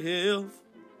yourself.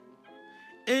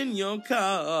 In your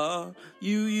car,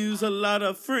 you use a lot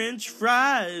of French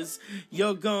fries.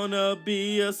 You're gonna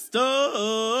be a star.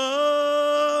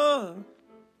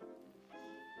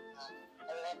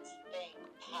 Let's thank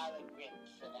Peregrine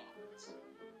for that.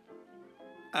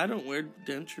 I don't wear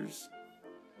dentures,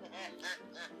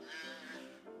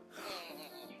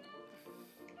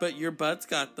 but your butt's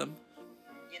got them.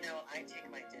 You know, I take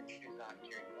my dentures off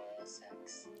during oral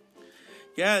sex.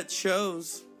 Yeah, it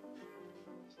shows.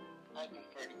 I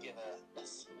prefer to give a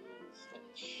smooth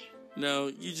finish. No,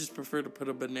 you just prefer to put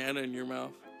a banana in your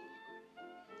mouth.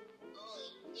 Oh,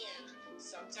 yeah.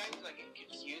 Sometimes I get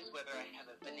confused whether I have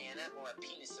a banana or a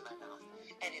penis in my mouth.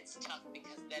 And it's tough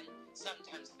because then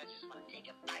sometimes I just want to take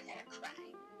a bite and cry.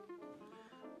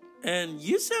 And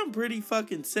you sound pretty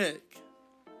fucking sick.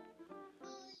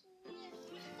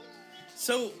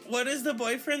 So, what does the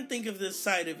boyfriend think of this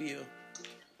side of you?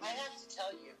 I have to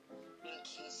tell you, in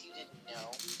case you didn't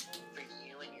know, for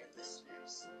you and your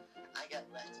listeners, I got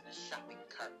left in a shopping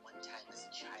cart one time as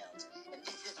a child, and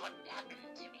this is what happened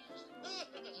to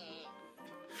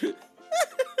me.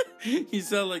 You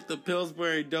sound like the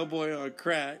Pillsbury Doughboy on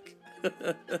crack.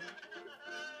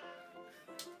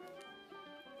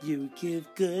 You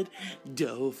give good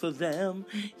dough for them.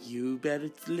 You better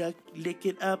lick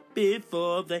it up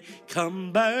before they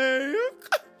come back.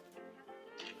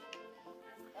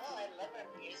 Oh, I love our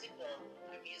musical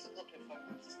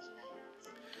performance tonight.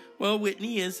 Well,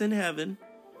 Whitney is in heaven.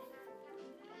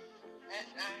 I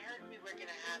heard we were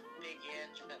gonna have Big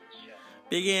Ange on the show.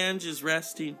 Big Ange is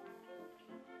resting.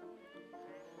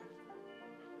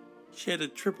 She had a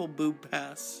triple boob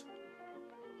pass.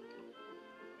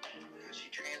 She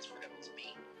transferred them to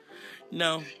me.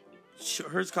 No,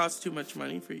 hers costs too much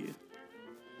money for you.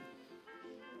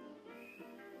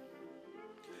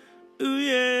 Ooh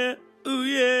yeah, ooh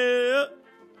yeah.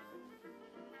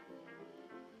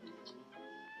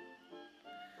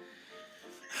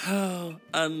 Oh,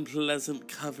 unpleasant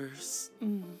covers.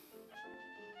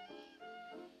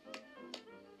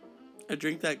 I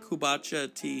drink that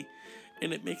kombucha tea,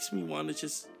 and it makes me want to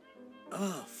just...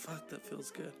 Oh, fuck, that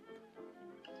feels good.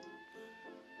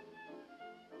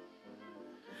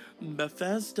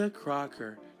 Bethesda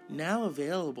Crocker, now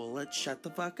available. Let's shut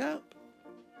the fuck up.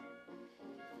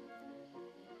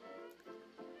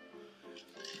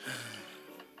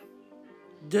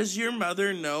 Does your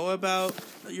mother know about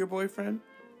your boyfriend?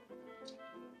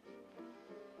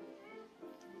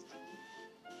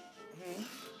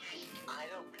 I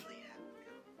don't really have a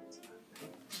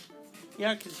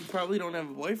Yeah, because you probably don't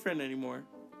have a boyfriend anymore.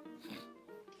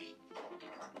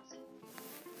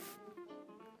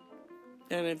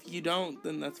 And if you don't,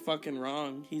 then that's fucking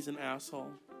wrong. He's an asshole.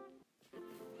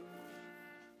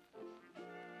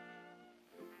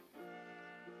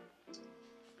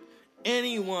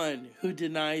 Anyone who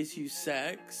denies you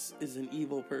sex is an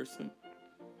evil person.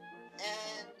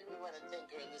 And we want to thank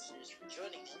our listeners for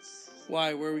joining us.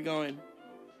 Why? Where are we going?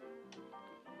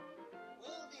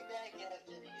 We'll be back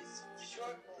after these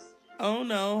short messages. Oh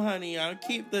no, honey. I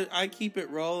keep it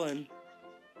rolling.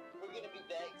 We're going to be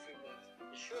back from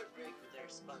a short break with our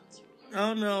sponsor.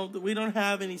 Oh no, we don't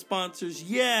have any sponsors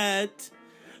yet,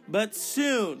 but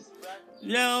soon.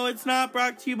 No, it's not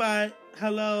brought to you by...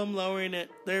 Hello, I'm lowering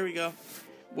it. There we go.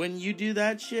 When you do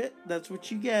that shit, that's what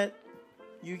you get.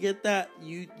 You get that.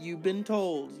 You've been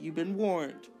told. You've been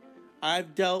warned.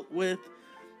 I've dealt with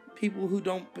people who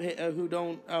don't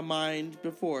mind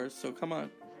before. So come on,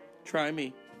 try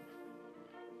me.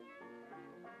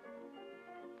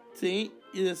 See,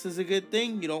 this is a good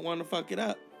thing. You don't want to fuck it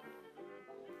up,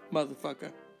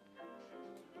 motherfucker.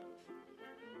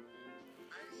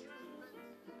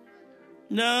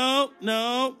 Nope.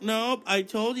 I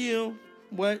told you.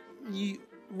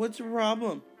 What's the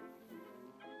problem?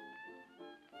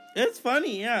 It's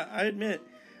funny, yeah, I admit.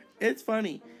 It's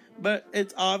funny. But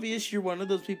it's obvious you're one of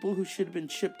those people who should have been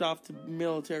shipped off to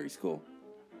military school.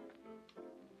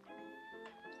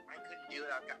 I couldn't do it,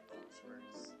 I've got bone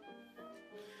spurs.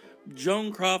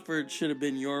 Joan Crawford should have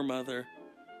been your mother.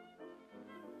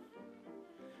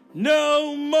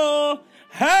 No more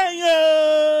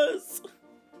hangers!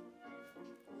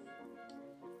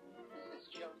 It's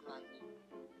Joan London.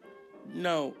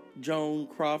 No, Joan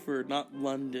Crawford, not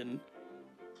London.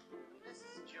 This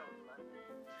is Joan London.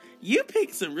 You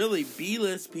pick some really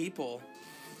B-list people.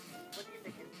 What do you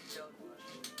think of Joan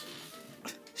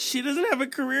London? She doesn't have a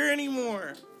career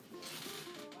anymore.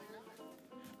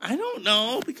 Why not? I don't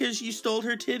know, because you stole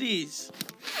her titties.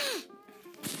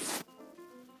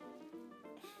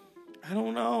 I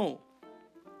don't know.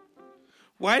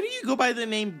 Why do you go by the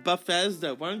name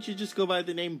Bethesda? Why don't you just go by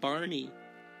the name Barney?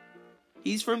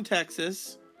 He's from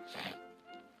Texas.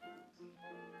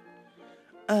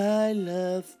 I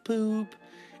love poop.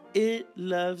 It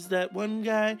loves that one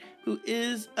guy who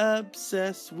is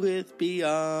obsessed with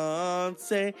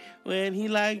Beyonce when he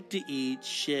liked to eat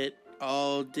shit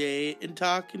all day and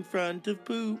talk in front of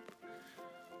poop.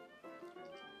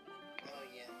 Oh,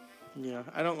 yeah. Yeah,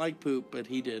 I don't like poop, but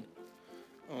he did.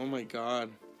 Oh my god.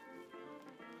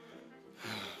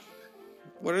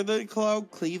 What are they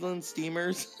called? Cleveland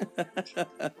Steamers?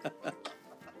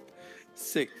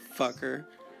 Sick fucker.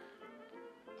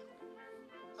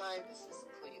 Hi, this is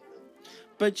Cleveland.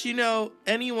 But you know,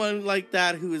 anyone like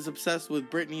that who is obsessed with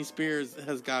Britney Spears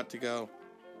has got to go.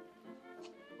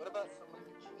 What about someone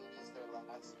who changes their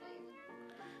last name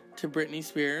To Britney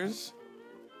Spears?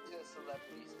 to a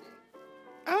celebrity's name?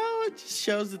 Oh, it just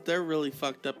shows that they're really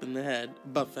fucked up in the head.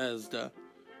 Bethesda.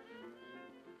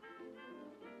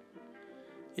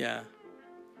 Yeah.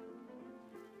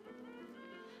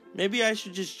 Maybe I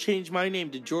should just change my name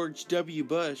to George W.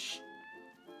 Bush.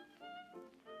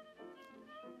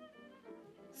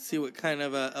 See what kind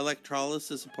of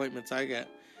electrolysis appointments I get.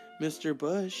 Mr.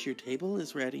 Bush, your table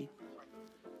is ready.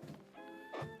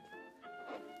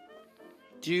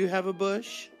 Do you have a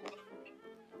bush?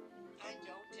 I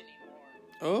don't anymore.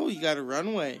 Oh, you got a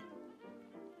runway.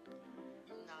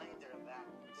 Neither of that.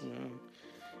 Yeah.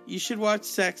 You should watch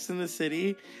Sex in the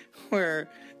City, where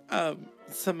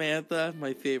Samantha,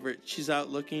 my favorite, she's out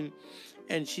looking,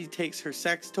 and she takes her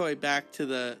sex toy back to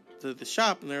the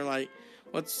shop, and they're like,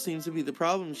 "What seems to be the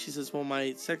problem?" She says, "Well,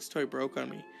 my sex toy broke on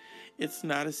me." It's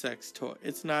not a sex toy.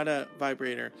 It's not a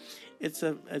vibrator. It's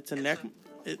a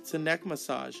neck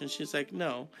massage. And she's like,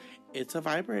 "No, it's a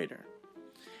vibrator."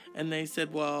 And they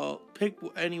said, "Well, pick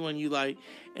anyone you like."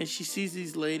 And she sees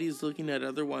these ladies looking at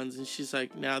other ones, and she's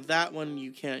like, "Now that one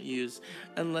you can't use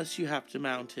unless you have to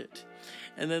mount it."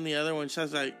 And then the other one,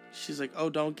 she's like, "Oh,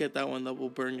 don't get that one. That will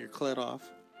burn your clit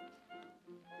off."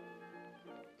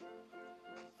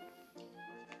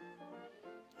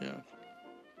 Yeah.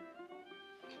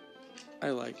 I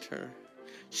liked her.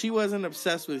 She wasn't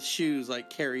obsessed with shoes like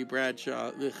Carrie Bradshaw.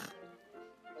 Ugh.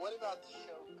 What about the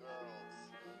show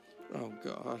Girls? Oh,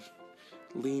 God.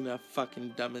 Lena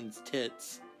fucking Dunham's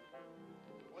tits.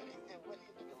 What did you believe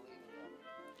about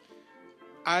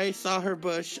it? I saw her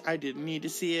bush. I didn't need to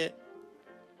see it.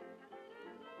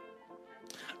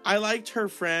 I liked her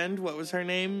friend. What was her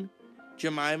name?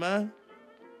 Jemima?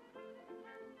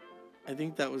 I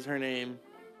think that was her name.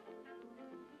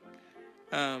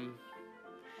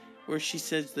 Where she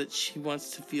says that she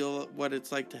wants to feel what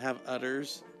it's like to have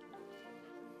udders.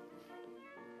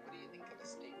 What do you think of the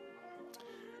statement?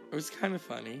 It was kind of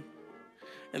funny.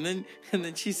 And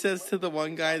then she says to the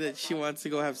one guy that she wants to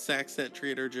go have sex at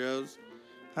Trader Joe's.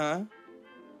 Huh?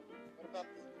 What about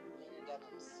Lena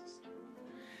Dunham's sister?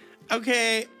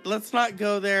 Okay, let's not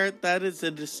go there. That is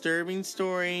a disturbing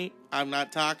story. I'm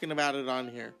not talking about it on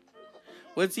here.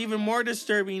 What's even more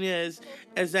disturbing is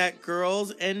that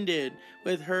Girls ended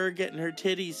with her getting her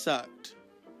titties sucked.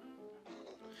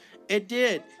 It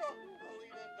did. What's wrong with the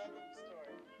Lena Dunham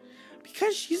story?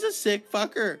 Because she's a sick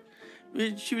fucker.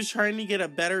 She was trying to get a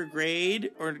better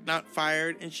grade or not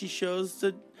fired, and she shows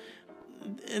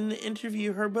in the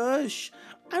interview her bush.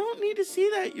 I don't need to see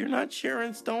that. You're not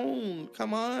Sharon Stone.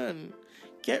 Come on.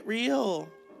 Get real.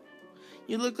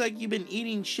 You look like you've been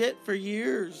eating shit for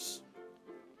years.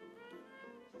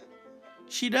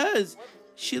 She does.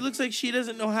 She looks like she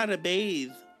doesn't know how to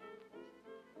bathe.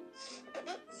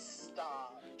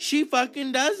 Stop. She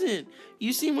fucking doesn't.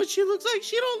 You seen what she looks like?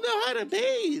 She don't know how to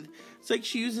bathe. It's like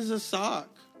she uses a sock.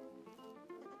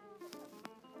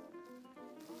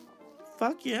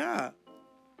 Fuck yeah.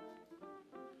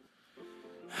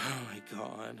 Oh my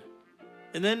god.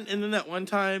 And then that one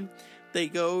time they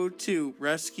go to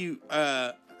rescue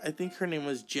I think her name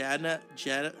was Jada.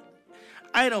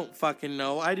 I don't fucking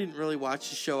know. I didn't really watch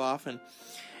the show often.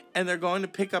 And they're going to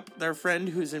pick up their friend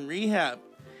who's in rehab.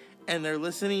 And they're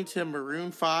listening to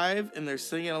Maroon 5 and they're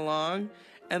singing along.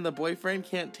 And the boyfriend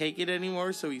can't take it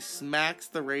anymore, so he smacks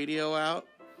the radio out.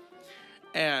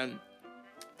 And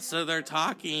so they're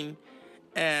talking,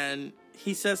 and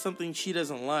he says something she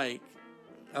doesn't like.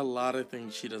 A lot of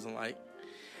things she doesn't like.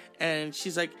 And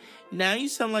she's like, now you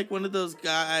sound like one of those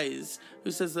guys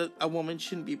who says that a woman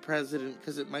shouldn't be president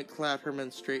because it might cloud her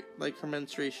her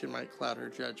menstruation might cloud her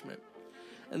judgment.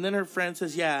 And then her friend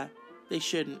says, yeah, they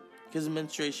shouldn't, because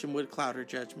menstruation would cloud her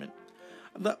judgment.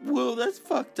 I thought, whoa, that's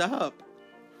fucked up.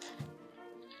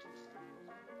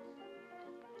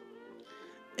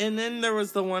 And then there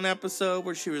was the one episode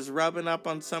where she was rubbing up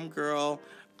on some girl.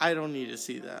 I don't need to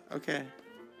see that, okay?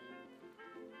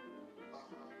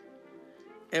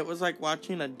 It was like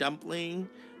watching a dumpling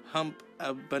hump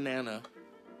a banana.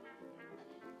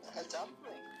 A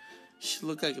dumpling? She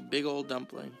looked like a big old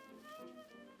dumpling.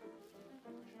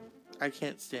 I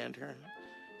can't stand her.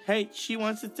 Hey, she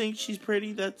wants to think she's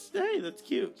pretty. That's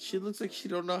cute. She looks like she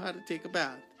don't know how to take a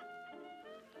bath.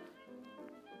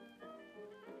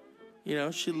 You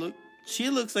know, she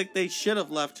looks like they should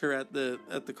have left her at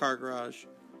the car garage.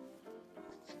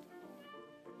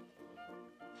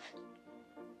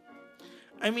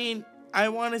 I mean, I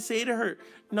want to say to her,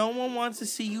 no one wants to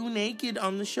see you naked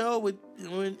on the show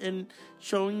and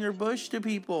showing your bush to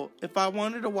people. If I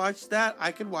wanted to watch that,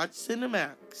 I could watch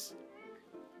Cinemax.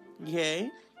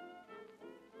 Yay?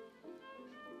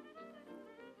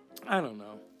 I don't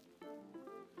know.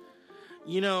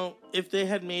 You know, if they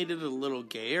had made it a little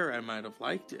gayer, I might have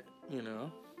liked it, you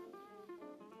know?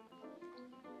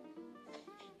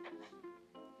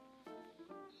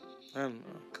 I don't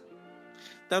know.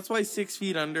 That's why 6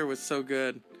 Feet Under was so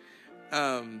good.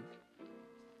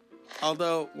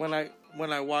 Although, when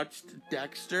I watched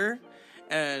Dexter,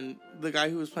 and the guy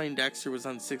who was playing Dexter was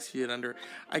on 6 Feet Under,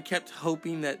 I kept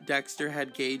hoping that Dexter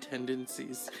had gay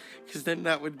tendencies, because then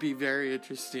that would be very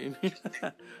interesting.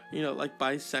 You know, like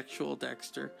bisexual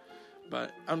Dexter.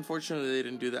 But unfortunately, they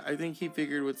didn't do that. I think he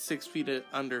figured with 6 Feet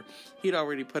Under, he'd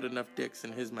already put enough dicks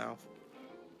in his mouth.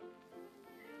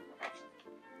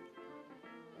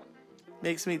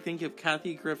 Makes me think of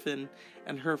Kathy Griffin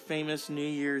and her famous New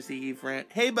Year's Eve rant.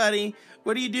 Hey, buddy,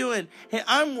 what are you doing? Hey,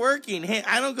 I'm working. Hey,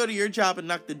 I don't go to your job and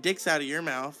knock the dicks out of your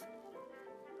mouth.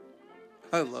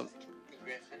 I love it.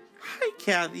 Hi,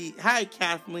 Kathy. Hi,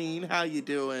 Kathleen. How you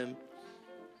doing?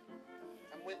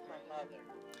 I'm with my mother.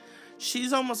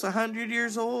 She's almost 100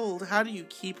 years old. How do you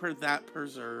keep her that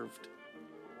preserved?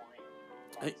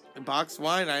 Wine. Box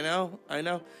wine, I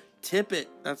know. Tip it.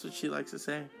 That's what she likes to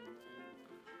say.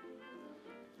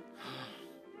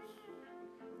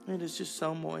 It is just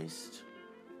so moist.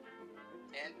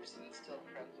 Anderson's still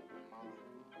friends with my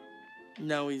mom.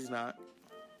 No, he's not.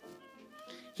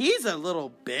 He's a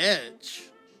little bitch.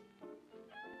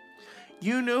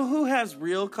 You know who has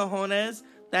real cojones?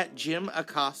 That Jim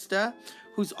Acosta,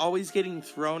 who's always getting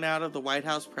thrown out of the White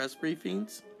House press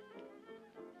briefings.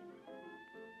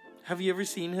 Have you ever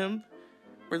seen him?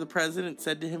 Where the president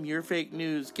said to him, "You're fake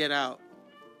news, get out."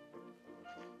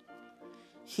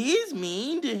 He's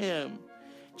mean to him.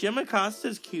 Jim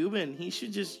Acosta's Cuban. He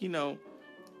should just,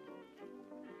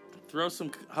 throw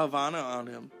some Havana on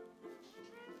him.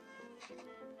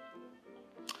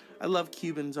 I love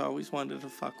Cubans. I always wanted to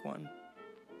fuck one.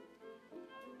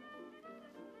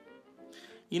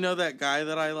 You know that guy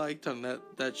that I liked on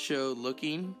that show,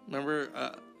 Looking?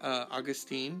 Remember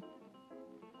Augustine?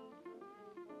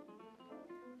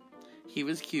 He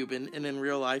was Cuban, and in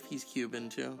real life, he's Cuban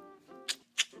too.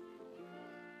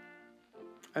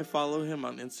 I follow him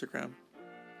on Instagram.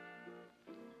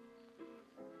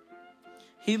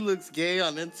 He looks gay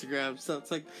on Instagram, so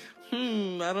it's like,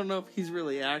 I don't know if he's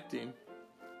really acting.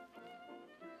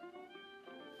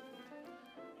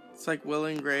 It's like Will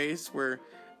and Grace, where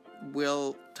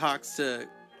Will talks to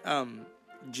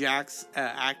Jack's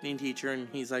acting teacher, and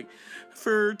he's like,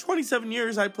 for 27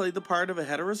 years, I played the part of a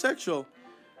heterosexual.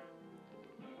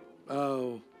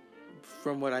 Oh,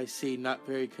 from what I see, not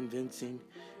very convincing.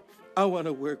 I want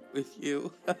to work with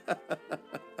you.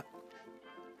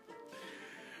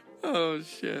 Oh,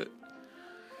 shit.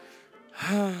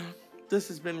 This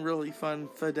has been really fun,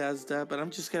 Fadezda, but I'm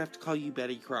just gonna have to call you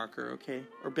Betty Crocker, okay?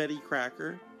 Or Betty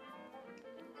Cracker.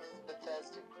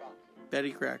 Bethesda Crocker.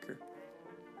 Betty Cracker.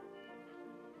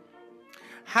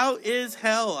 How is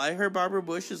Hell? I heard Barbara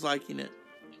Bush is liking it.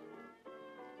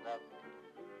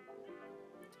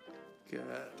 Good.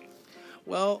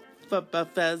 Well,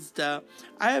 Bethesda,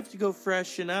 I have to go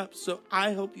freshen up, so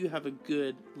I hope you have a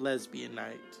good lesbian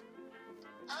night.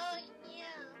 Oh, yeah.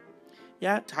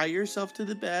 Yeah, tie yourself to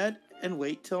the bed and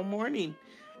wait till morning.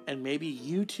 And maybe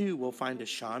you too will find a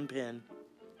Sean Penn.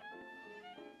 Oh,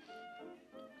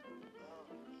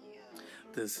 yeah.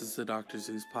 This is the Dr.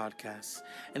 Zeus podcast.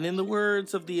 And in the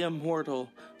words of the immortal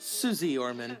Susie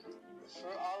Orman. For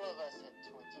all of us at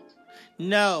 22.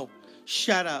 No,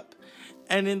 shut up.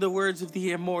 And in the words of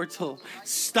the immortal,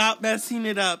 stop messing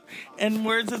it up. And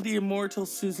words of the immortal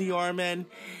Susie Orman.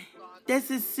 This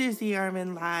is Susie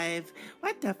Orman Live.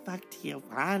 What the fuck do you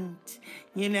want?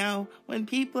 You know, when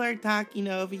people are talking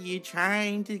over you,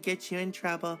 trying to get you in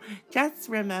trouble, just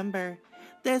remember,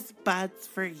 this bud's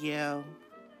for you.